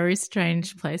a very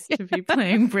strange place to be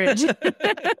playing bridge.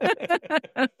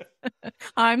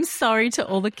 I'm sorry to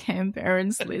all the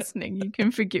Canberrans listening. You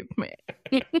can forgive me.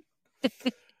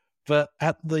 But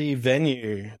at the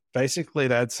venue, basically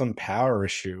they had some power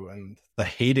issue and the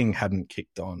heating hadn't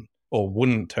kicked on or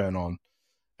wouldn't turn on.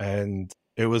 And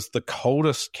it was the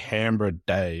coldest Canberra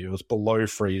day. It was below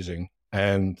freezing.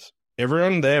 And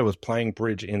everyone there was playing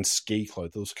bridge in ski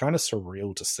clothes. It was kind of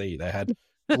surreal to see. They had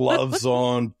gloves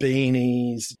on,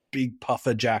 beanies, big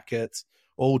puffer jackets,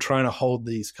 all trying to hold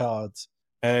these cards.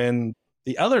 And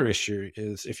the other issue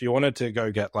is if you wanted to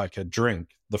go get like a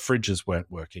drink, the fridges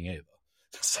weren't working either.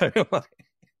 So like,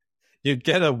 you'd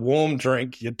get a warm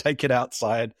drink, you'd take it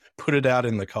outside, put it out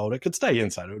in the cold. It could stay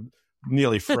inside. It would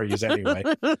nearly freeze anyway.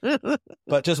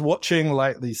 But just watching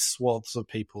like these swaths of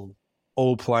people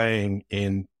all playing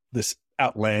in this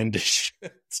outlandish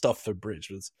stuff for bridge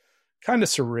was kind of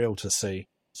surreal to see.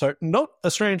 So not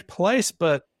a strange place,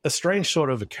 but a strange sort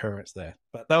of occurrence there.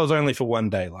 But that was only for one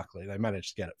day, luckily. They managed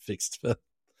to get it fixed for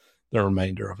the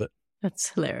remainder of it.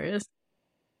 That's hilarious.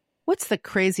 What's the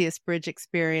craziest bridge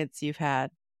experience you've had?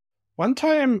 One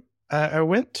time I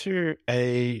went to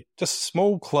a just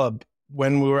small club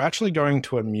when we were actually going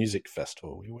to a music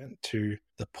festival. We went to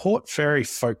the Port Fairy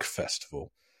Folk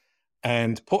Festival.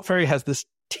 And Port Fairy has this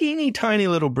teeny tiny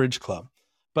little bridge club.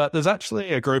 But there's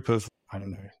actually a group of,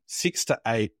 6 to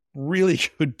 8 really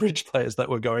good bridge players that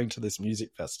were going to this music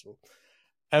festival.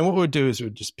 And what we'd do is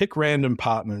we'd just pick random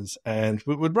partners and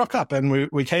we would rock up. And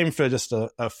we came for just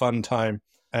a fun time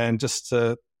and just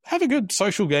to have a good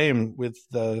social game with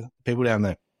the people down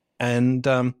there. And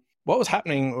what was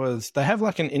happening was they have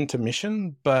like an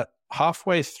intermission, but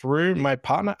halfway through, my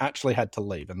partner actually had to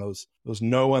leave. And there was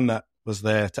no one that was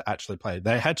there to actually play.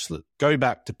 They had to go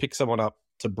back to pick someone up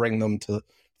to bring them to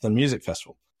the music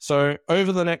festival. So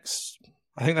over the next,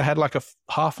 I think they had like a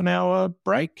half an hour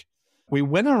break. We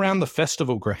went around the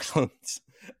festival grounds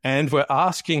and we're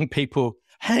asking people,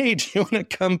 hey, do you want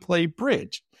to come play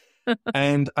bridge?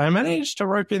 And I managed to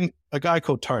rope in a guy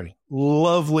called Tony.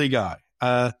 Lovely guy.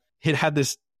 He'd had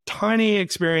this tiny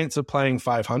experience of playing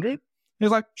 500. He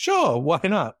was like, sure, why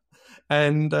not?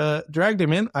 And dragged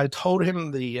him in. I told him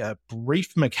the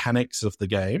brief mechanics of the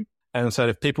game and said,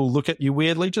 if people look at you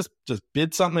weirdly, just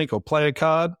bid something or play a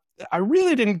card. I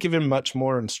really didn't give him much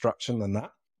more instruction than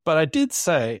that. But I did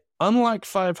say, unlike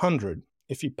 500,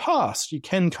 if you pass, you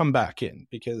can come back in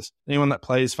because anyone that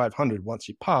plays 500, once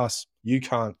you pass, you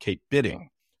can't keep bidding.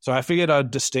 So I figured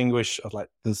I'd distinguish of like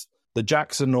the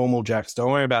jacks are normal jacks.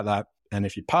 Don't worry about that. And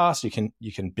if you pass, you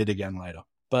can bid again later.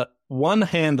 But one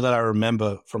hand that I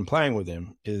remember from playing with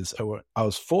him is I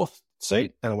was fourth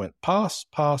seat and I went pass,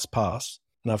 pass, pass.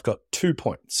 And I've got 2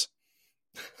 points.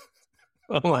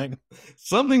 I'm like,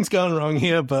 something's going wrong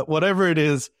here, but whatever it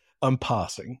is, I'm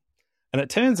passing. And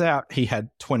it turns out he had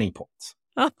 20 points.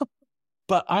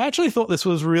 But I actually thought this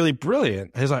was really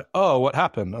brilliant. He's like, oh, what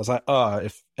happened? I was like, oh,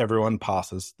 if everyone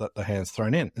passes, that the hand's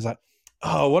thrown in. He's like,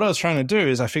 oh, what I was trying to do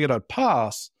is I figured I'd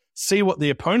pass, see what the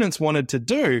opponents wanted to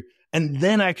do, and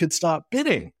then I could start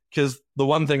bidding. Because the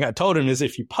one thing I told him is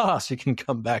if you pass, you can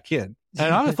come back in.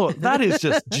 And I thought that is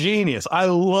just genius. I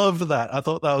loved that. I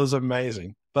thought that was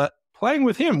amazing. But playing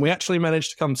with him, we actually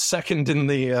managed to come second in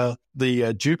the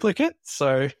duplicate.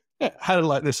 So yeah, had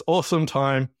like this awesome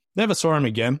time. Never saw him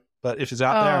again. But if he's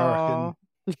out there, I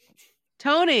reckon.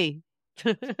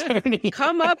 Tony,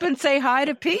 come up and say hi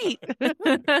to Pete.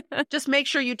 Just make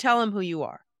sure you tell him who you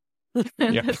are.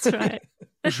 Yeah. That's right.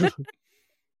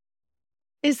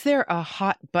 Is there a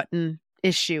hot button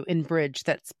issue in bridge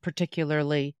that's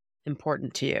particularly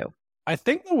important to you? I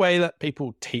think the way that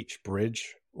people teach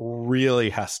bridge really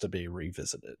has to be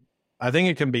revisited. I think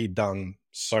it can be done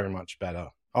so much better.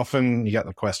 Often you get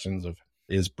the questions of,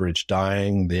 is bridge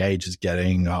dying? The age is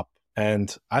getting up.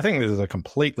 And I think this is a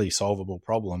completely solvable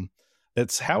problem.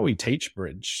 It's how we teach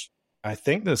bridge. I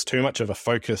think there's too much of a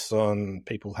focus on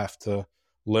people have to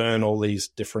learn all these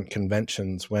different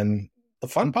conventions when the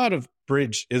fun part of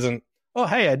bridge isn't, oh,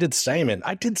 hey, I did Stayman.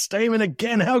 I did Stayman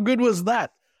again. How good was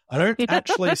that? I don't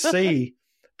actually see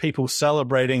people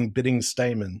celebrating bidding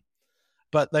Stayman,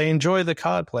 but they enjoy the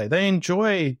card play. They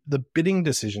enjoy the bidding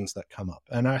decisions that come up.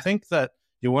 And I think that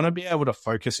you want to be able to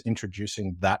focus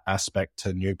introducing that aspect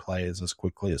to new players as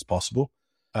quickly as possible.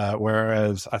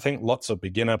 Whereas I think lots of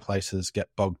beginner places get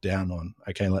bogged down on,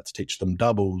 okay, let's teach them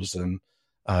doubles and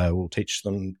we'll teach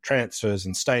them transfers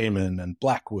and Stayman and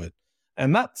Blackwood.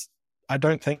 And that's, I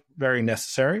don't think, very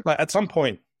necessary. Like at some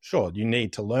point, sure, you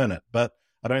need to learn it, but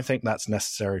I don't think that's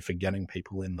necessary for getting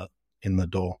people in the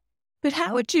door. But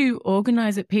how would you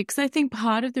organize it, Pete? Because I think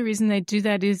part of the reason they do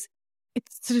that is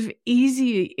it's sort of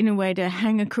easy in a way to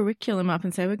hang a curriculum up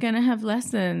and say, we're going to have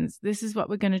lessons. This is what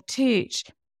we're going to teach.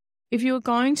 If you're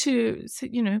going to,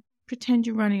 pretend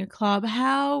you're running a club,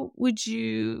 how would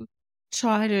you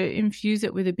try to infuse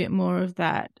it with a bit more of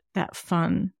that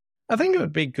fun? I think it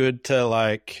would be good to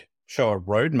like show a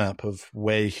roadmap of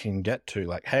where you can get to.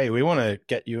 Like, hey, we want to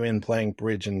get you in playing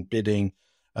bridge and bidding.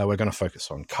 We're going to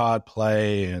focus on card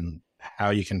play and how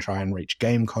you can try and reach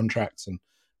game contracts and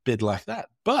bid like that.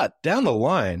 But down the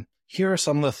line, here are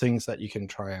some of the things that you can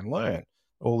try and learn.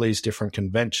 All these different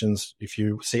conventions, if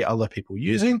you see other people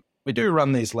using, we do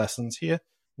run these lessons here.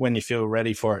 When you feel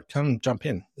ready for it, come jump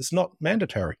in. It's not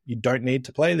mandatory. You don't need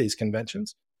to play these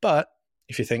conventions. But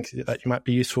if you think that you might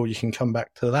be useful, you can come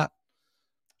back to that.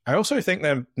 I also think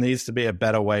there needs to be a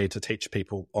better way to teach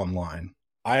people online.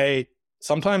 I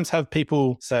sometimes have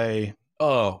people say,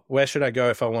 oh, where should I go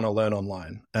if I want to learn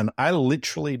online? And I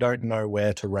literally don't know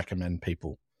where to recommend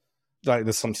people. Like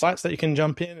there's some sites that you can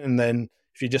jump in, and then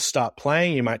if you just start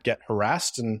playing, you might get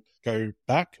harassed and go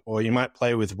back, or you might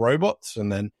play with robots,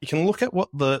 and then you can look at what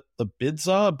the bids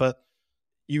are, but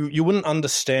you wouldn't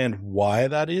understand why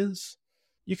that is.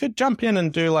 You could jump in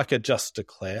and do like a just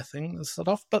declare thing and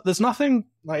stuff, but there's nothing,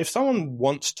 like if someone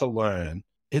wants to learn,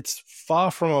 it's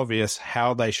far from obvious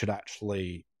how they should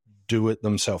actually do it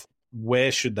themselves.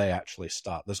 Where should they actually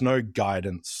start? There's no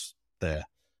guidance there.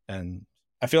 And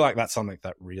I feel like that's something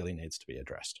that really needs to be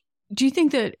addressed. Do you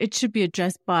think that it should be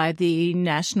addressed by the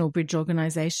national bridge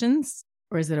organizations,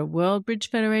 or is it a World Bridge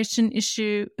Federation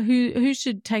issue? Who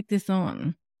should take this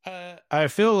on? I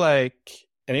feel like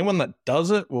anyone that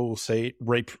does it will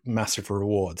reap massive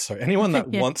rewards. So anyone that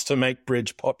wants to make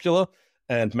bridge popular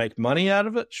and make money out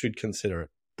of it should consider it.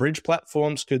 Bridge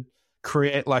platforms could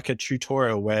create like a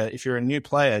tutorial where if you're a new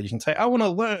player, you can say, I want to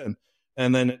learn.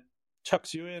 And then it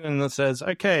chucks you in and it says,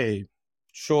 okay,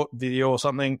 short video or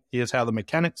something. Here's how the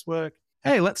mechanics work.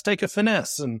 Hey, let's take a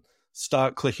finesse and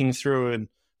start clicking through and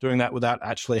doing that without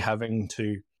actually having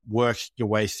to work your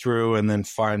way through and then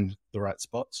find the right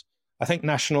spots. I think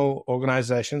national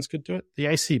organizations could do it. The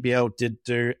ACBL did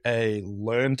do a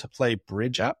learn to play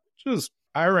bridge app, which was,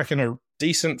 I reckon, a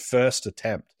decent first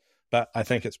attempt, but I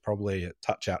think it's probably a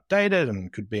touch outdated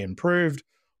and could be improved,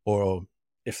 or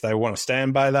if they want to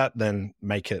stand by that, then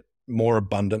make it more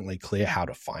abundantly clear how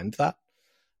to find that.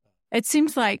 It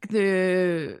seems like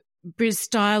the bridge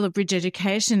style of bridge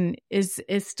education is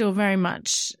still very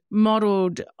much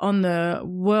modeled on the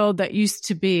world that used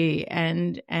to be,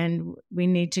 and we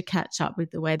need to catch up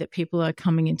with the way that people are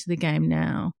coming into the game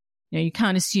now. You know, you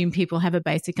can't assume people have a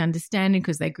basic understanding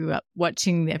because they grew up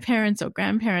watching their parents or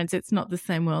grandparents. It's not the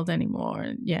same world anymore.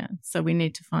 And so we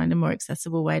need to find a more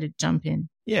accessible way to jump in.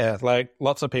 Yeah, like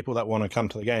lots of people that want to come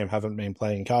to the game haven't been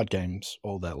playing card games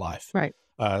all their life. Right.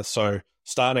 So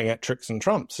starting at tricks and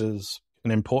trumps is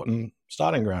an important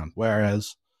starting ground,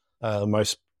 whereas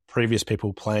most previous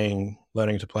people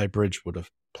learning to play bridge would have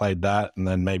played that and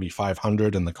then maybe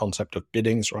 500 and the concept of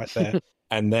bidding's right there.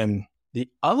 And then the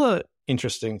other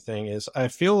interesting thing is I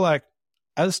feel like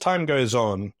as time goes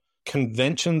on,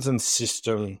 conventions and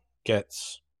system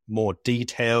gets more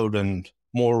detailed and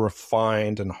more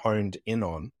refined and honed in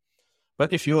on.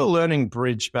 But if you were learning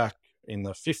bridge back in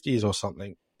the 50s or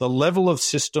something, the level of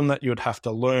system that you would have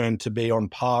to learn to be on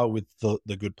par with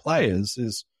the good players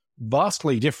is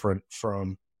vastly different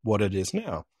from what it is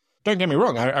now. Don't get me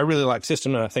wrong, I really like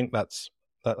system and I think that's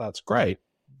great.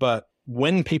 But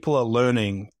when people are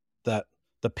learning that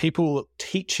the people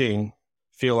teaching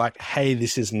feel like, hey,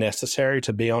 this is necessary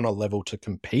to be on a level to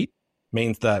compete,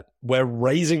 means that we're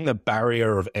raising the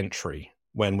barrier of entry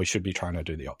when we should be trying to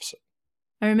do the opposite.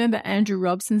 I remember Andrew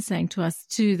Robson saying to us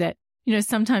too that, you know,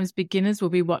 sometimes beginners will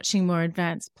be watching more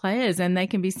advanced players and they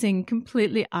can be seeing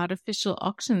completely artificial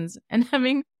auctions and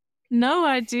having no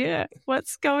idea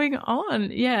what's going on.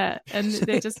 Yeah. And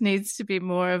there just needs to be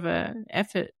more of an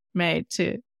effort made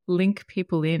to link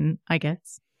people in, I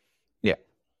guess. Yeah.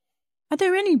 Are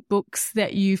there any books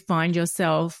that you find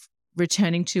yourself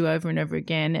returning to over and over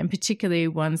again, and particularly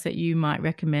ones that you might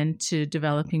recommend to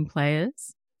developing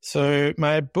players? So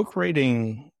my book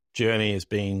reading journey has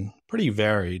been pretty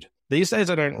varied. These days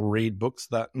I don't read books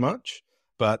that much,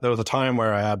 but there was a time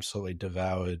where I absolutely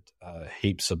devoured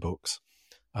heaps of books.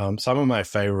 Some of my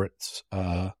favorites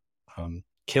are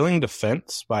Killing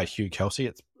Defense by Hugh Kelsey.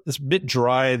 It's a bit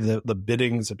dry, the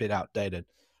bidding's a bit outdated,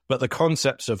 but the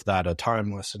concepts of that are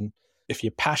timeless. And if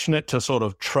you're passionate to sort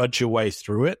of trudge your way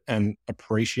through it and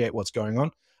appreciate what's going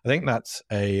on, I think that's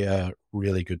a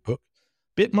really good book.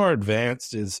 Bit more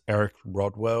advanced is Eric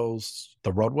Rodwell's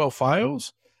The Rodwell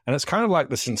Files. And it's kind of like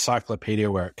this encyclopedia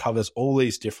where it covers all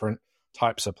these different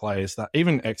types of players that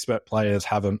even expert players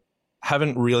haven't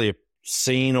really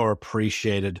seen or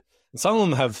appreciated. And some of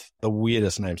them have the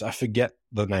weirdest names. I forget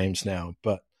the names now,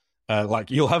 but like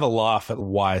you'll have a laugh at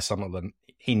why some of them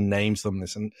he names them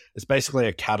this. And it's basically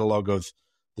a catalog of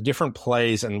the different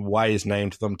plays and why he's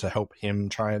named them to help him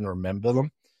try and remember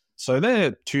them. So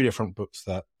they're two different books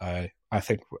that I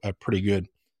think are pretty good.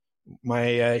 My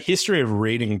history of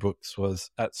reading books was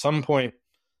at some point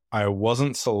I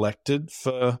wasn't selected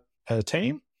for a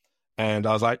team. And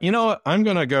I was like, you know what? I'm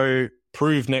going to go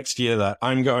prove next year that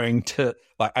I'm going to,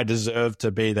 like, I deserve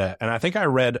to be there. And I think I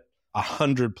read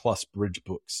 100+ bridge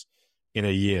books in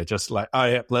a year, just like, oh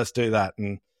yeah, let's do that.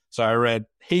 And so I read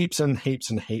heaps and heaps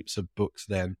and heaps of books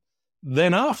then.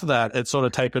 Then after that, it sort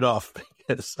of tapered off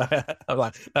because I'm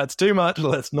like, that's too much.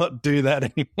 Let's not do that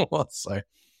anymore. So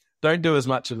don't do as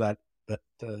much of that. But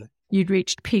you'd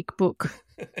reached peak book.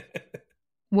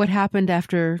 What happened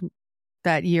after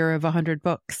that year of 100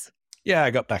 books? Yeah,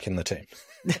 I got back in the team.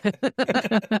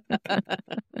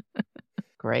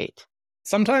 Great.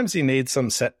 Sometimes you need some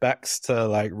setbacks to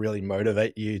like really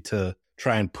motivate you to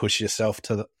try and push yourself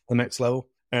to the next level.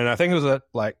 And I think it was that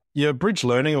like your bridge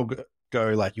learning will go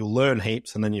like you'll learn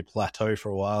heaps and then you plateau for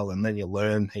a while and then you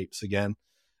learn heaps again.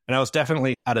 And I was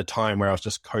definitely at a time where I was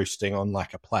just coasting on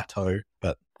like a plateau.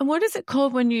 But and what is it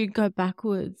called when you go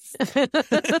backwards?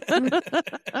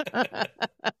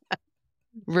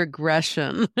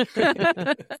 Regression.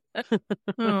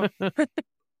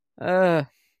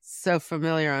 So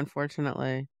familiar,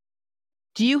 unfortunately.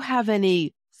 Do you have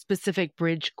any specific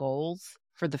bridge goals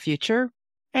for the future?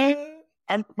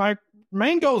 My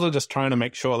main goals are just trying to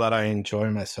make sure that I enjoy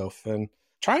myself and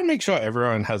try and make sure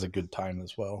everyone has a good time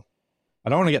as well. I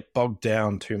don't want to get bogged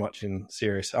down too much in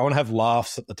serious. I want to have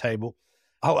laughs at the table.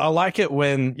 I like it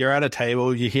when you're at a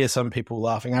table, you hear some people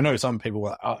laughing. I know some people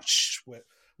are like, oh,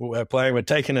 we're playing, we're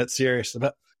taking it serious.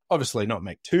 But obviously not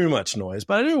make too much noise,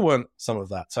 but I do want some of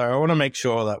that. So I want to make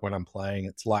sure that when I'm playing,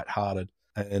 it's lighthearted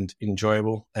and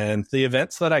enjoyable. And the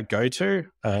events that I go to,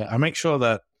 I make sure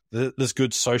that there's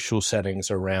good social settings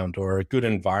around or a good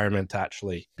environment to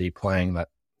actually be playing that.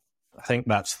 I think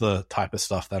that's the type of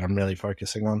stuff that I'm really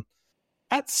focusing on.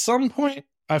 At some point,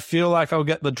 I feel like I'll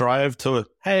get the drive to,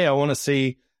 hey, I want to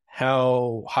see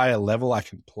how high a level I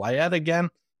can play at again.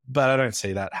 But I don't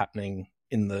see that happening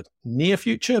in the near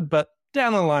future. But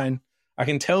down the line, I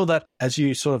can tell that as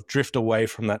you sort of drift away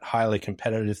from that highly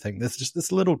competitive thing, there's just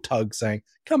this little tug saying,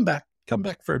 come back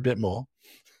for a bit more.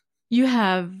 You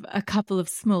have a couple of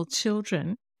small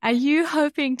children. Are you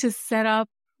hoping to set up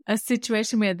a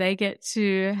situation where they get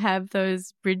to have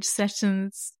those bridge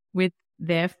sessions with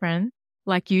their friends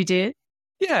like you did?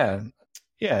 Yeah.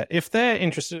 If they're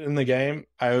interested in the game,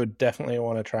 I would definitely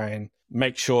want to try and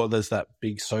make sure there's that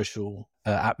big social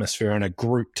atmosphere and a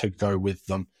group to go with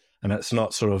them. And it's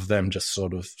not sort of them just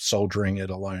sort of soldiering it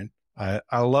alone.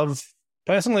 I love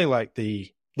personally like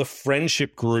the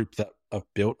friendship group that I've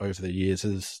built over the years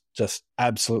is just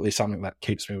absolutely something that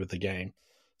keeps me with the game.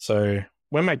 So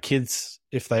when my kids,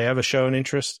 if they ever show an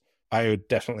interest, I would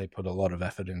definitely put a lot of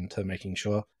effort into making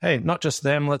sure, hey, not just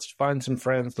them, let's find some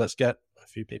friends, let's get a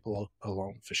few people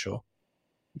along for sure.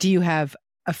 Do you have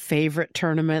a favorite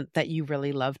tournament that you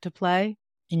really love to play?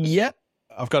 Yep.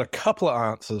 I've got a couple of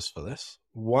answers for this.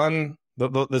 One,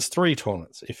 there's 3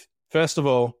 tournaments. First of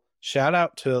all, shout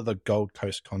out to the Gold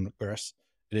Coast Congress.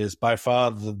 It is by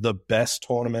far the best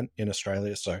tournament in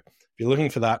Australia. So if you're looking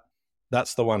for that,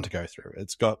 that's the one to go through.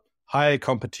 It's got high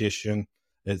competition.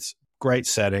 It's great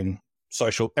setting,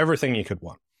 social, everything you could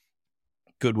want.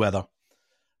 Good weather.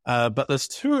 But there's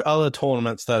 2 other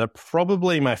tournaments that are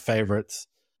probably my favorites,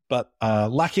 but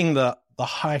lacking the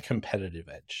high competitive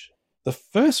edge. The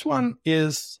first one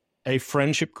is a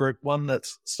friendship group, one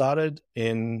that's started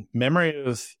in memory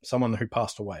of someone who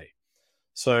passed away.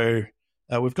 So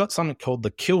we've got something called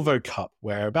the Kilvo Cup,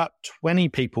 where about 20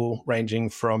 people ranging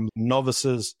from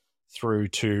novices through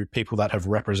to people that have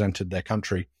represented their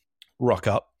country rock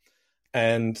up.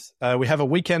 And we have a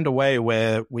weekend away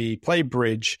where we play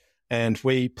bridge and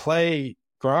we play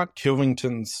Grant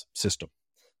Kilvington's system.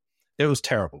 It was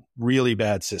terrible, really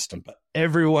bad system, but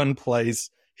everyone plays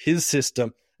his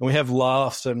system and we have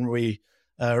laughs and we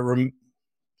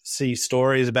see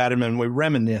stories about him and we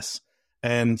reminisce.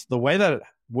 And the way that it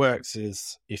works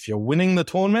is if you're winning the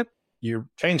tournament, you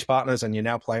change partners and you're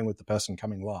now playing with the person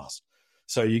coming last.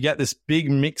 So you get this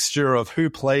big mixture of who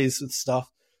plays with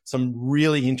stuff, some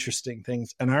really interesting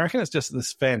things. And I reckon it's just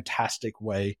this fantastic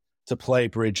way to play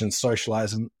bridge and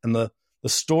socialize. And the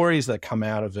stories that come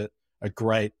out of it are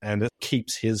great and it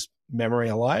keeps his memory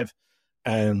alive.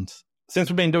 And since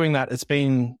we've been doing that, it's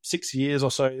been 6 years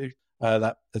or so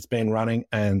that it's been running.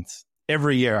 And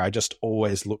every year I just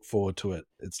always look forward to it.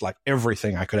 It's like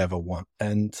everything I could ever want.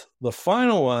 And the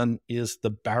final one is the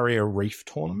Barrier Reef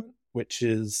tournament, which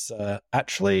is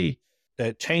actually,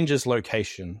 it changes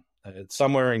location It's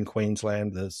somewhere in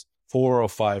Queensland. There's 4 or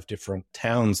 5 different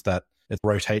towns that it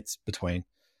rotates between.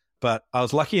 But I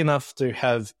was lucky enough to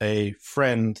have a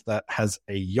friend that has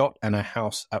a yacht and a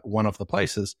house at one of the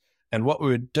places. And what we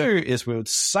would do is we would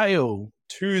sail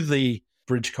to the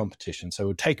bridge competition. So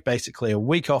we'd take basically a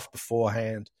week off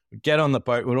beforehand. We'd get on the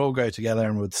boat, we'd all go together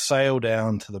and we'd sail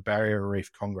down to the Barrier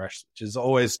Reef Congress, which is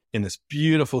always in this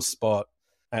beautiful spot.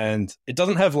 And it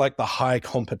doesn't have like the high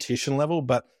competition level,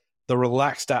 but the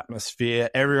relaxed atmosphere,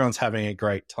 everyone's having a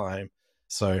great time.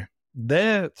 So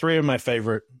they're 3 of my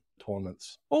favorite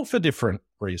tournaments, all for different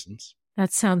reasons.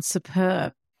 That sounds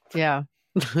superb. Yeah.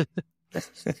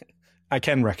 I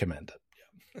can recommend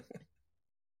it.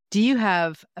 Do you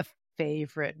have a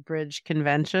favorite bridge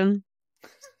convention?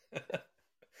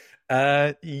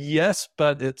 Yes,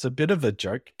 but it's a bit of a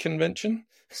joke convention.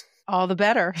 All the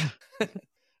better.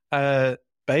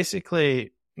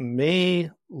 Basically, me,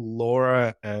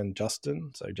 Laura, and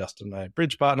Justin, so Justin, my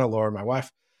bridge partner, Laura, my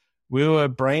wife, we were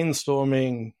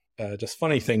brainstorming just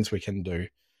funny things we can do.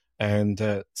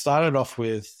 And started off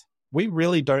with, we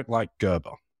really don't like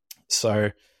Gerber.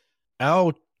 So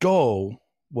our goal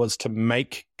was to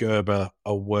make Gerber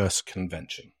a worse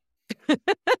convention.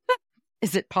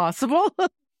 Is it possible?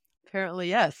 Apparently,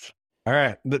 yes. All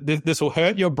right. This will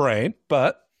hurt your brain,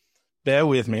 but bear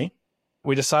with me.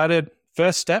 We decided,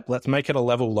 first step, let's make it a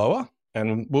level lower,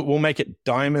 and we'll make it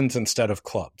diamonds instead of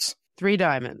clubs. 3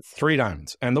 diamonds. 3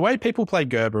 diamonds. And the way people play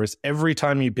Gerber is every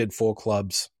time you bid 4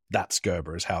 clubs, that's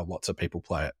Gerber, is how lots of people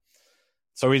play it.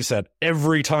 So we said,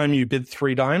 every time you bid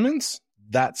 3 diamonds,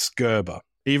 that's Gerber.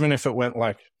 Even if it went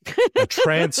like a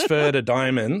transfer to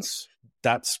diamonds,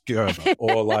 that's Gerber.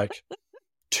 Or like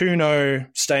 2-no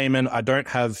Stamen, I don't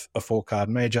have a 4-card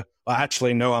major. I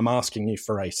actually know I'm asking you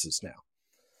for aces now.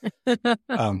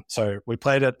 So we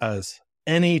played it as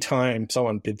any time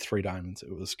someone bid 3 diamonds,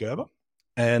 it was Gerber.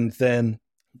 And then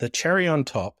the cherry on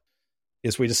top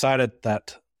is we decided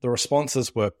that the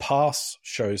responses were pass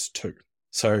shows 2.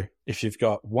 So if you've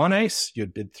got 1 ace,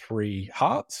 you'd bid 3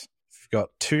 hearts. If you've got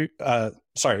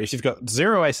if you've got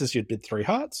 0 aces, you'd bid 3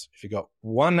 hearts. If you've got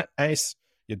 1 ace,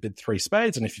 you'd bid 3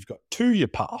 spades. And if you've got 2, you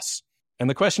pass. And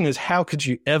the question is, how could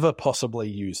you ever possibly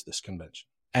use this convention?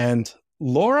 And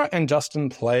Laura and Justin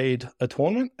played a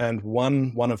tournament and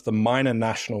won one of the minor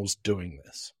nationals doing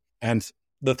this. And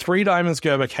the 3 diamonds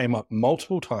Gerber came up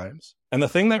multiple times. And the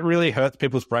thing that really hurts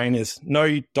people's brain is, no,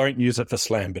 you don't use it for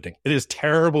slam bidding. It is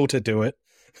terrible to do it.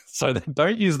 So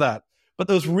don't use that. But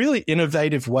there's really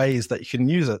innovative ways that you can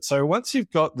use it. So once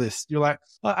you've got this, you're like,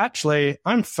 well, actually,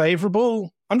 I'm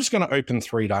favorable. I'm just going to open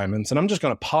 3 diamonds and I'm just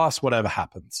going to pass whatever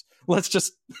happens. Let's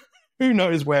just, who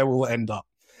knows where we'll end up.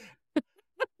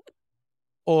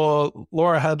 Or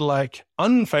Laura had like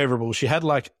unfavorable. She had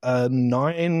like a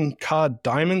 9-card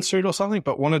diamond suit or something,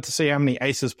 but wanted to see how many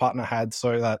aces partner had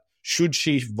so that should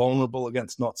she vulnerable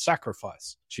against not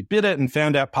sacrifice. She bid it and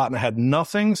found out partner had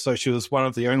nothing. So she was one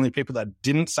of the only people that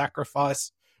didn't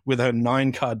sacrifice with her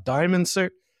 9-card diamond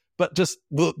suit. But just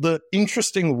the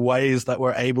interesting ways that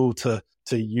we're able to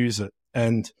use it.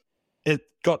 And it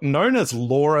got known as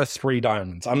Laura 3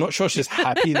 Diamonds. I'm not sure she's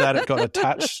happy that it got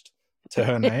attached to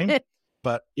her name.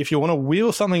 But if you want to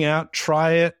wheel something out,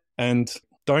 try it and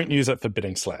don't use it for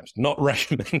bidding slams. Not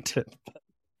recommended.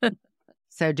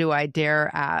 So do I dare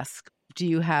ask, do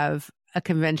you have a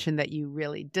convention that you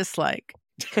really dislike?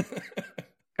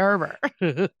 Gerber.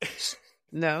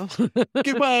 No.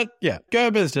 Well, yeah,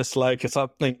 Gerber is just like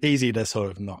something easy to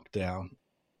sort of knock down.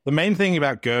 The main thing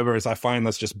about Gerber is I find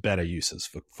there's just better uses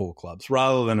for 4 clubs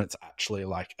rather than it's actually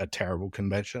like a terrible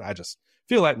convention. I just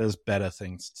feel like there's better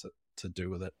things to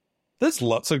do with it. There's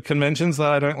lots of conventions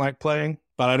that I don't like playing,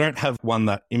 but I don't have one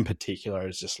that in particular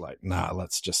is just like, nah,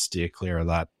 let's just steer clear of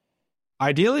that.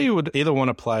 Ideally, you would either want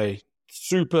to play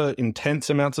super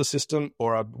intense amounts of system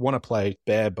or I want to play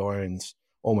bare bones,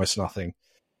 almost nothing.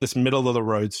 This middle of the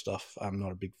road stuff, I'm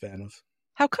not a big fan of.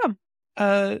 How come?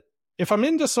 If I'm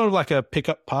in just sort of like a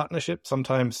pickup partnership,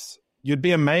 sometimes you'd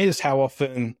be amazed how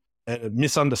often a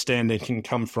misunderstanding can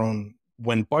come from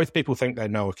when both people think they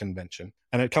know a convention.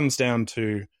 And it comes down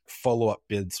to follow-up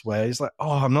bids where he's like,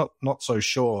 oh, I'm not so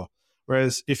sure.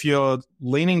 Whereas if you're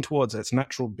leaning towards its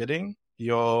natural bidding,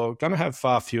 you're going to have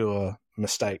far fewer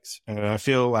mistakes. And I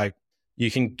feel like you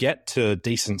can get to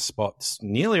decent spots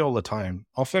nearly all the time.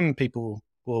 Often people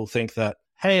will think that,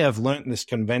 hey, I've learned this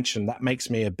convention, that makes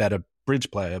me a better bridge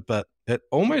player. But it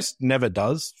almost never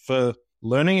does. For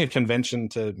learning a convention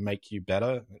to make you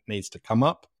better, it needs to come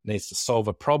up, it needs to solve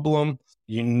a problem.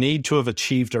 You need to have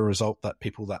achieved a result that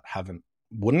people that haven't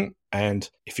wouldn't. And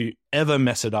if you ever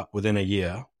mess it up within a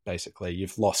year, basically,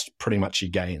 you've lost pretty much your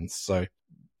gains. So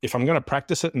if I'm going to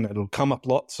practice it and it'll come up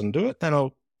lots and do it, then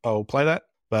I'll play that.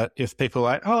 But if people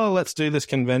are like, oh, let's do this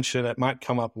convention, it might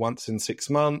come up once in 6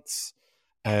 months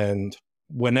and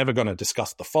we're never going to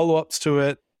discuss the follow-ups to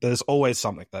it, there's always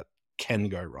something that can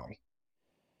go wrong.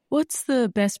 What's the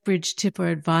best bridge tip or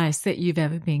advice that you've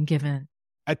ever been given?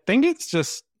 I think it's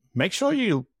just make sure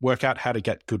you work out how to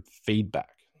get good feedback.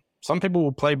 Some people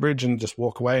will play bridge and just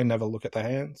walk away and never look at their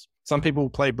hands. Some people will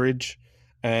play bridge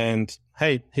and,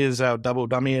 hey, here's our double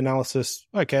dummy analysis.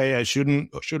 Okay, I should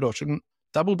or shouldn't.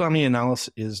 Double dummy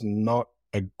analysis is not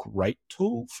a great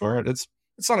tool for it. It's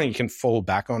something you can fall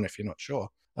back on if you're not sure.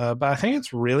 But I think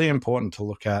it's really important to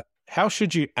look at how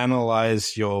should you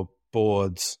analyze your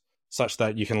boards such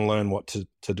that you can learn what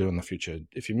to do in the future.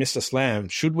 If you missed a slam,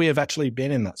 should we have actually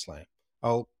been in that slam?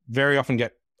 I'll very often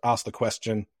get asked the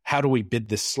question, how do we bid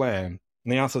this slam?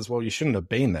 And the answer is, well, you shouldn't have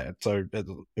been there, so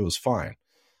it was fine.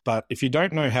 But if you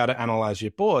don't know how to analyze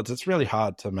your boards, it's really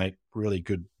hard to make really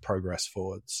good progress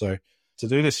forward. So to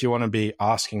do this, you want to be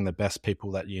asking the best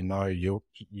people that you know. You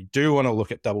do want to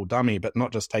look at double dummy, but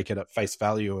not just take it at face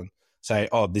value and say,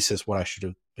 oh, this is what I should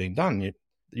have been done.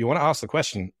 You want to ask the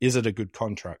question, is it a good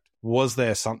contract? Was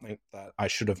there something that I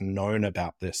should have known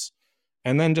about this?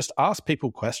 And then just ask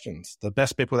people questions. The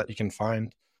best people that you can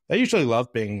find, they usually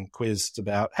love being quizzed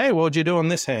about, hey, what would you do on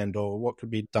this hand? Or what could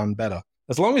be done better?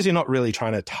 As long as you're not really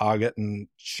trying to target and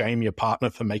shame your partner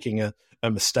for making a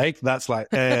mistake, that's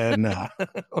like, nah.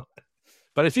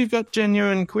 But if you've got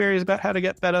genuine queries about how to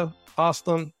get better, ask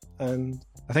them. And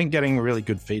I think getting really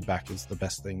good feedback is the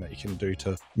best thing that you can do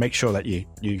to make sure that you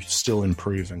still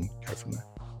improve and go from there.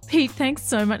 Pete, thanks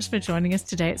so much for joining us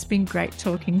today. It's been great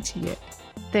talking to you.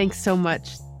 Thanks so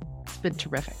much. It's been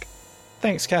terrific.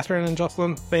 Thanks, Catherine and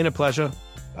Jocelyn. Been a pleasure.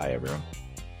 Bye, everyone.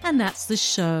 And that's the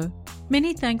show.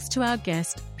 Many thanks to our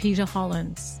guest, Peter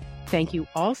Hollands. Thank you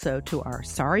also to our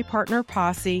Sorry Partner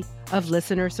posse of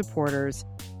listener supporters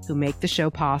who make the show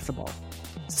possible.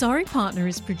 Sorry Partner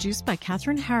is produced by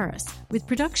Catherine Harris with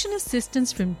production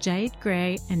assistance from Jade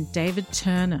Gray and David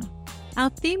Turner. Our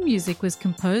theme music was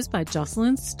composed by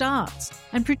Jocelyn Starts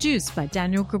and produced by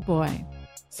Daniel Graboy.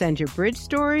 Send your bridge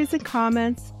stories and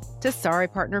comments to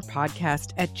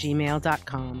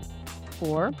sorrypartnerpodcast@gmail.com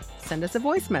or send us a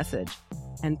voice message.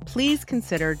 And please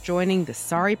consider joining the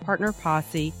Sorry Partner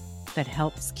posse that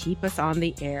helps keep us on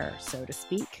the air, so to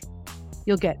speak.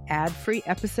 You'll get ad-free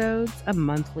episodes, a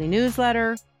monthly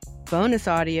newsletter, bonus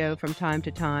audio from time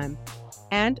to time,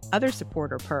 and other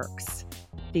supporter perks.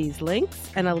 These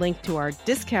links and a link to our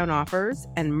discount offers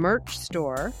and merch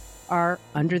store are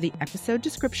under the episode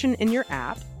description in your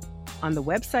app, on the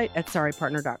website at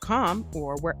sorrypartner.com,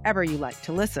 or wherever you like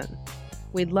to listen.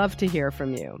 We'd love to hear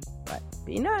from you, but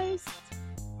be nice,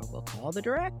 or we'll call the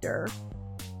director.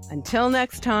 Until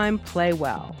next time, play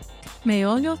well. May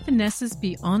all your finesses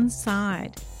be on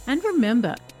side. And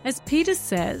remember, as Peter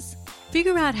says,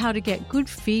 figure out how to get good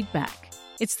feedback.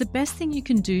 It's the best thing you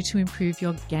can do to improve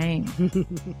your game.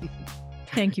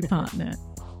 Thank you, partner.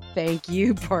 Thank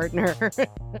you, partner.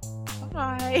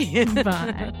 Bye.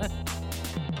 Bye.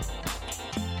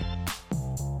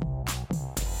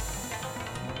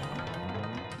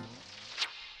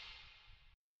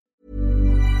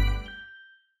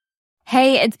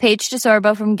 Hey, it's Paige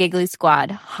DeSorbo from Giggly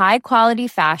Squad. High quality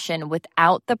fashion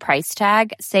without the price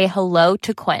tag. Say hello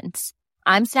to Quince.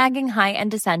 I'm snagging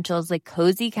high-end essentials like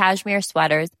cozy cashmere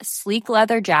sweaters, sleek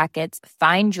leather jackets,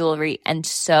 fine jewelry, and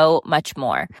so much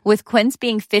more. With Quince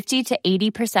being 50 to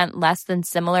 80% less than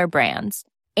similar brands.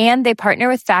 And they partner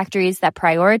with factories that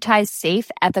prioritize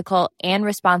safe, ethical, and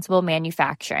responsible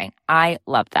manufacturing. I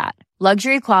love that.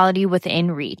 Luxury quality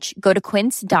within reach. Go to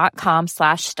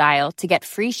quince.com/style to get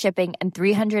free shipping and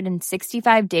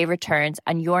 365-day returns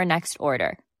on your next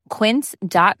order.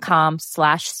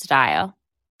 Quince.com/style.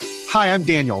 Hi, I'm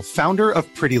Daniel, founder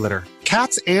of Pretty Litter.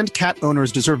 Cats and cat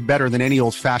owners deserve better than any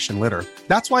old-fashioned litter.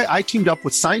 That's why I teamed up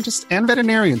with scientists and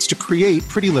veterinarians to create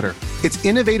Pretty Litter. Its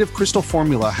innovative crystal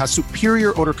formula has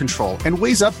superior odor control and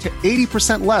weighs up to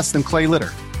 80% less than clay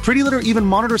litter. Pretty Litter even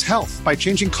monitors health by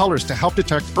changing colors to help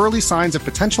detect early signs of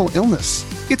potential illness.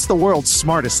 It's the world's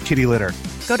smartest kitty litter.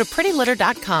 Go to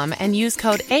prettylitter.com and use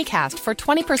code ACAST for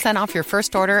 20% off your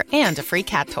first order and a free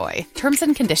cat toy. Terms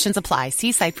and conditions apply.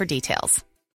 See site for details.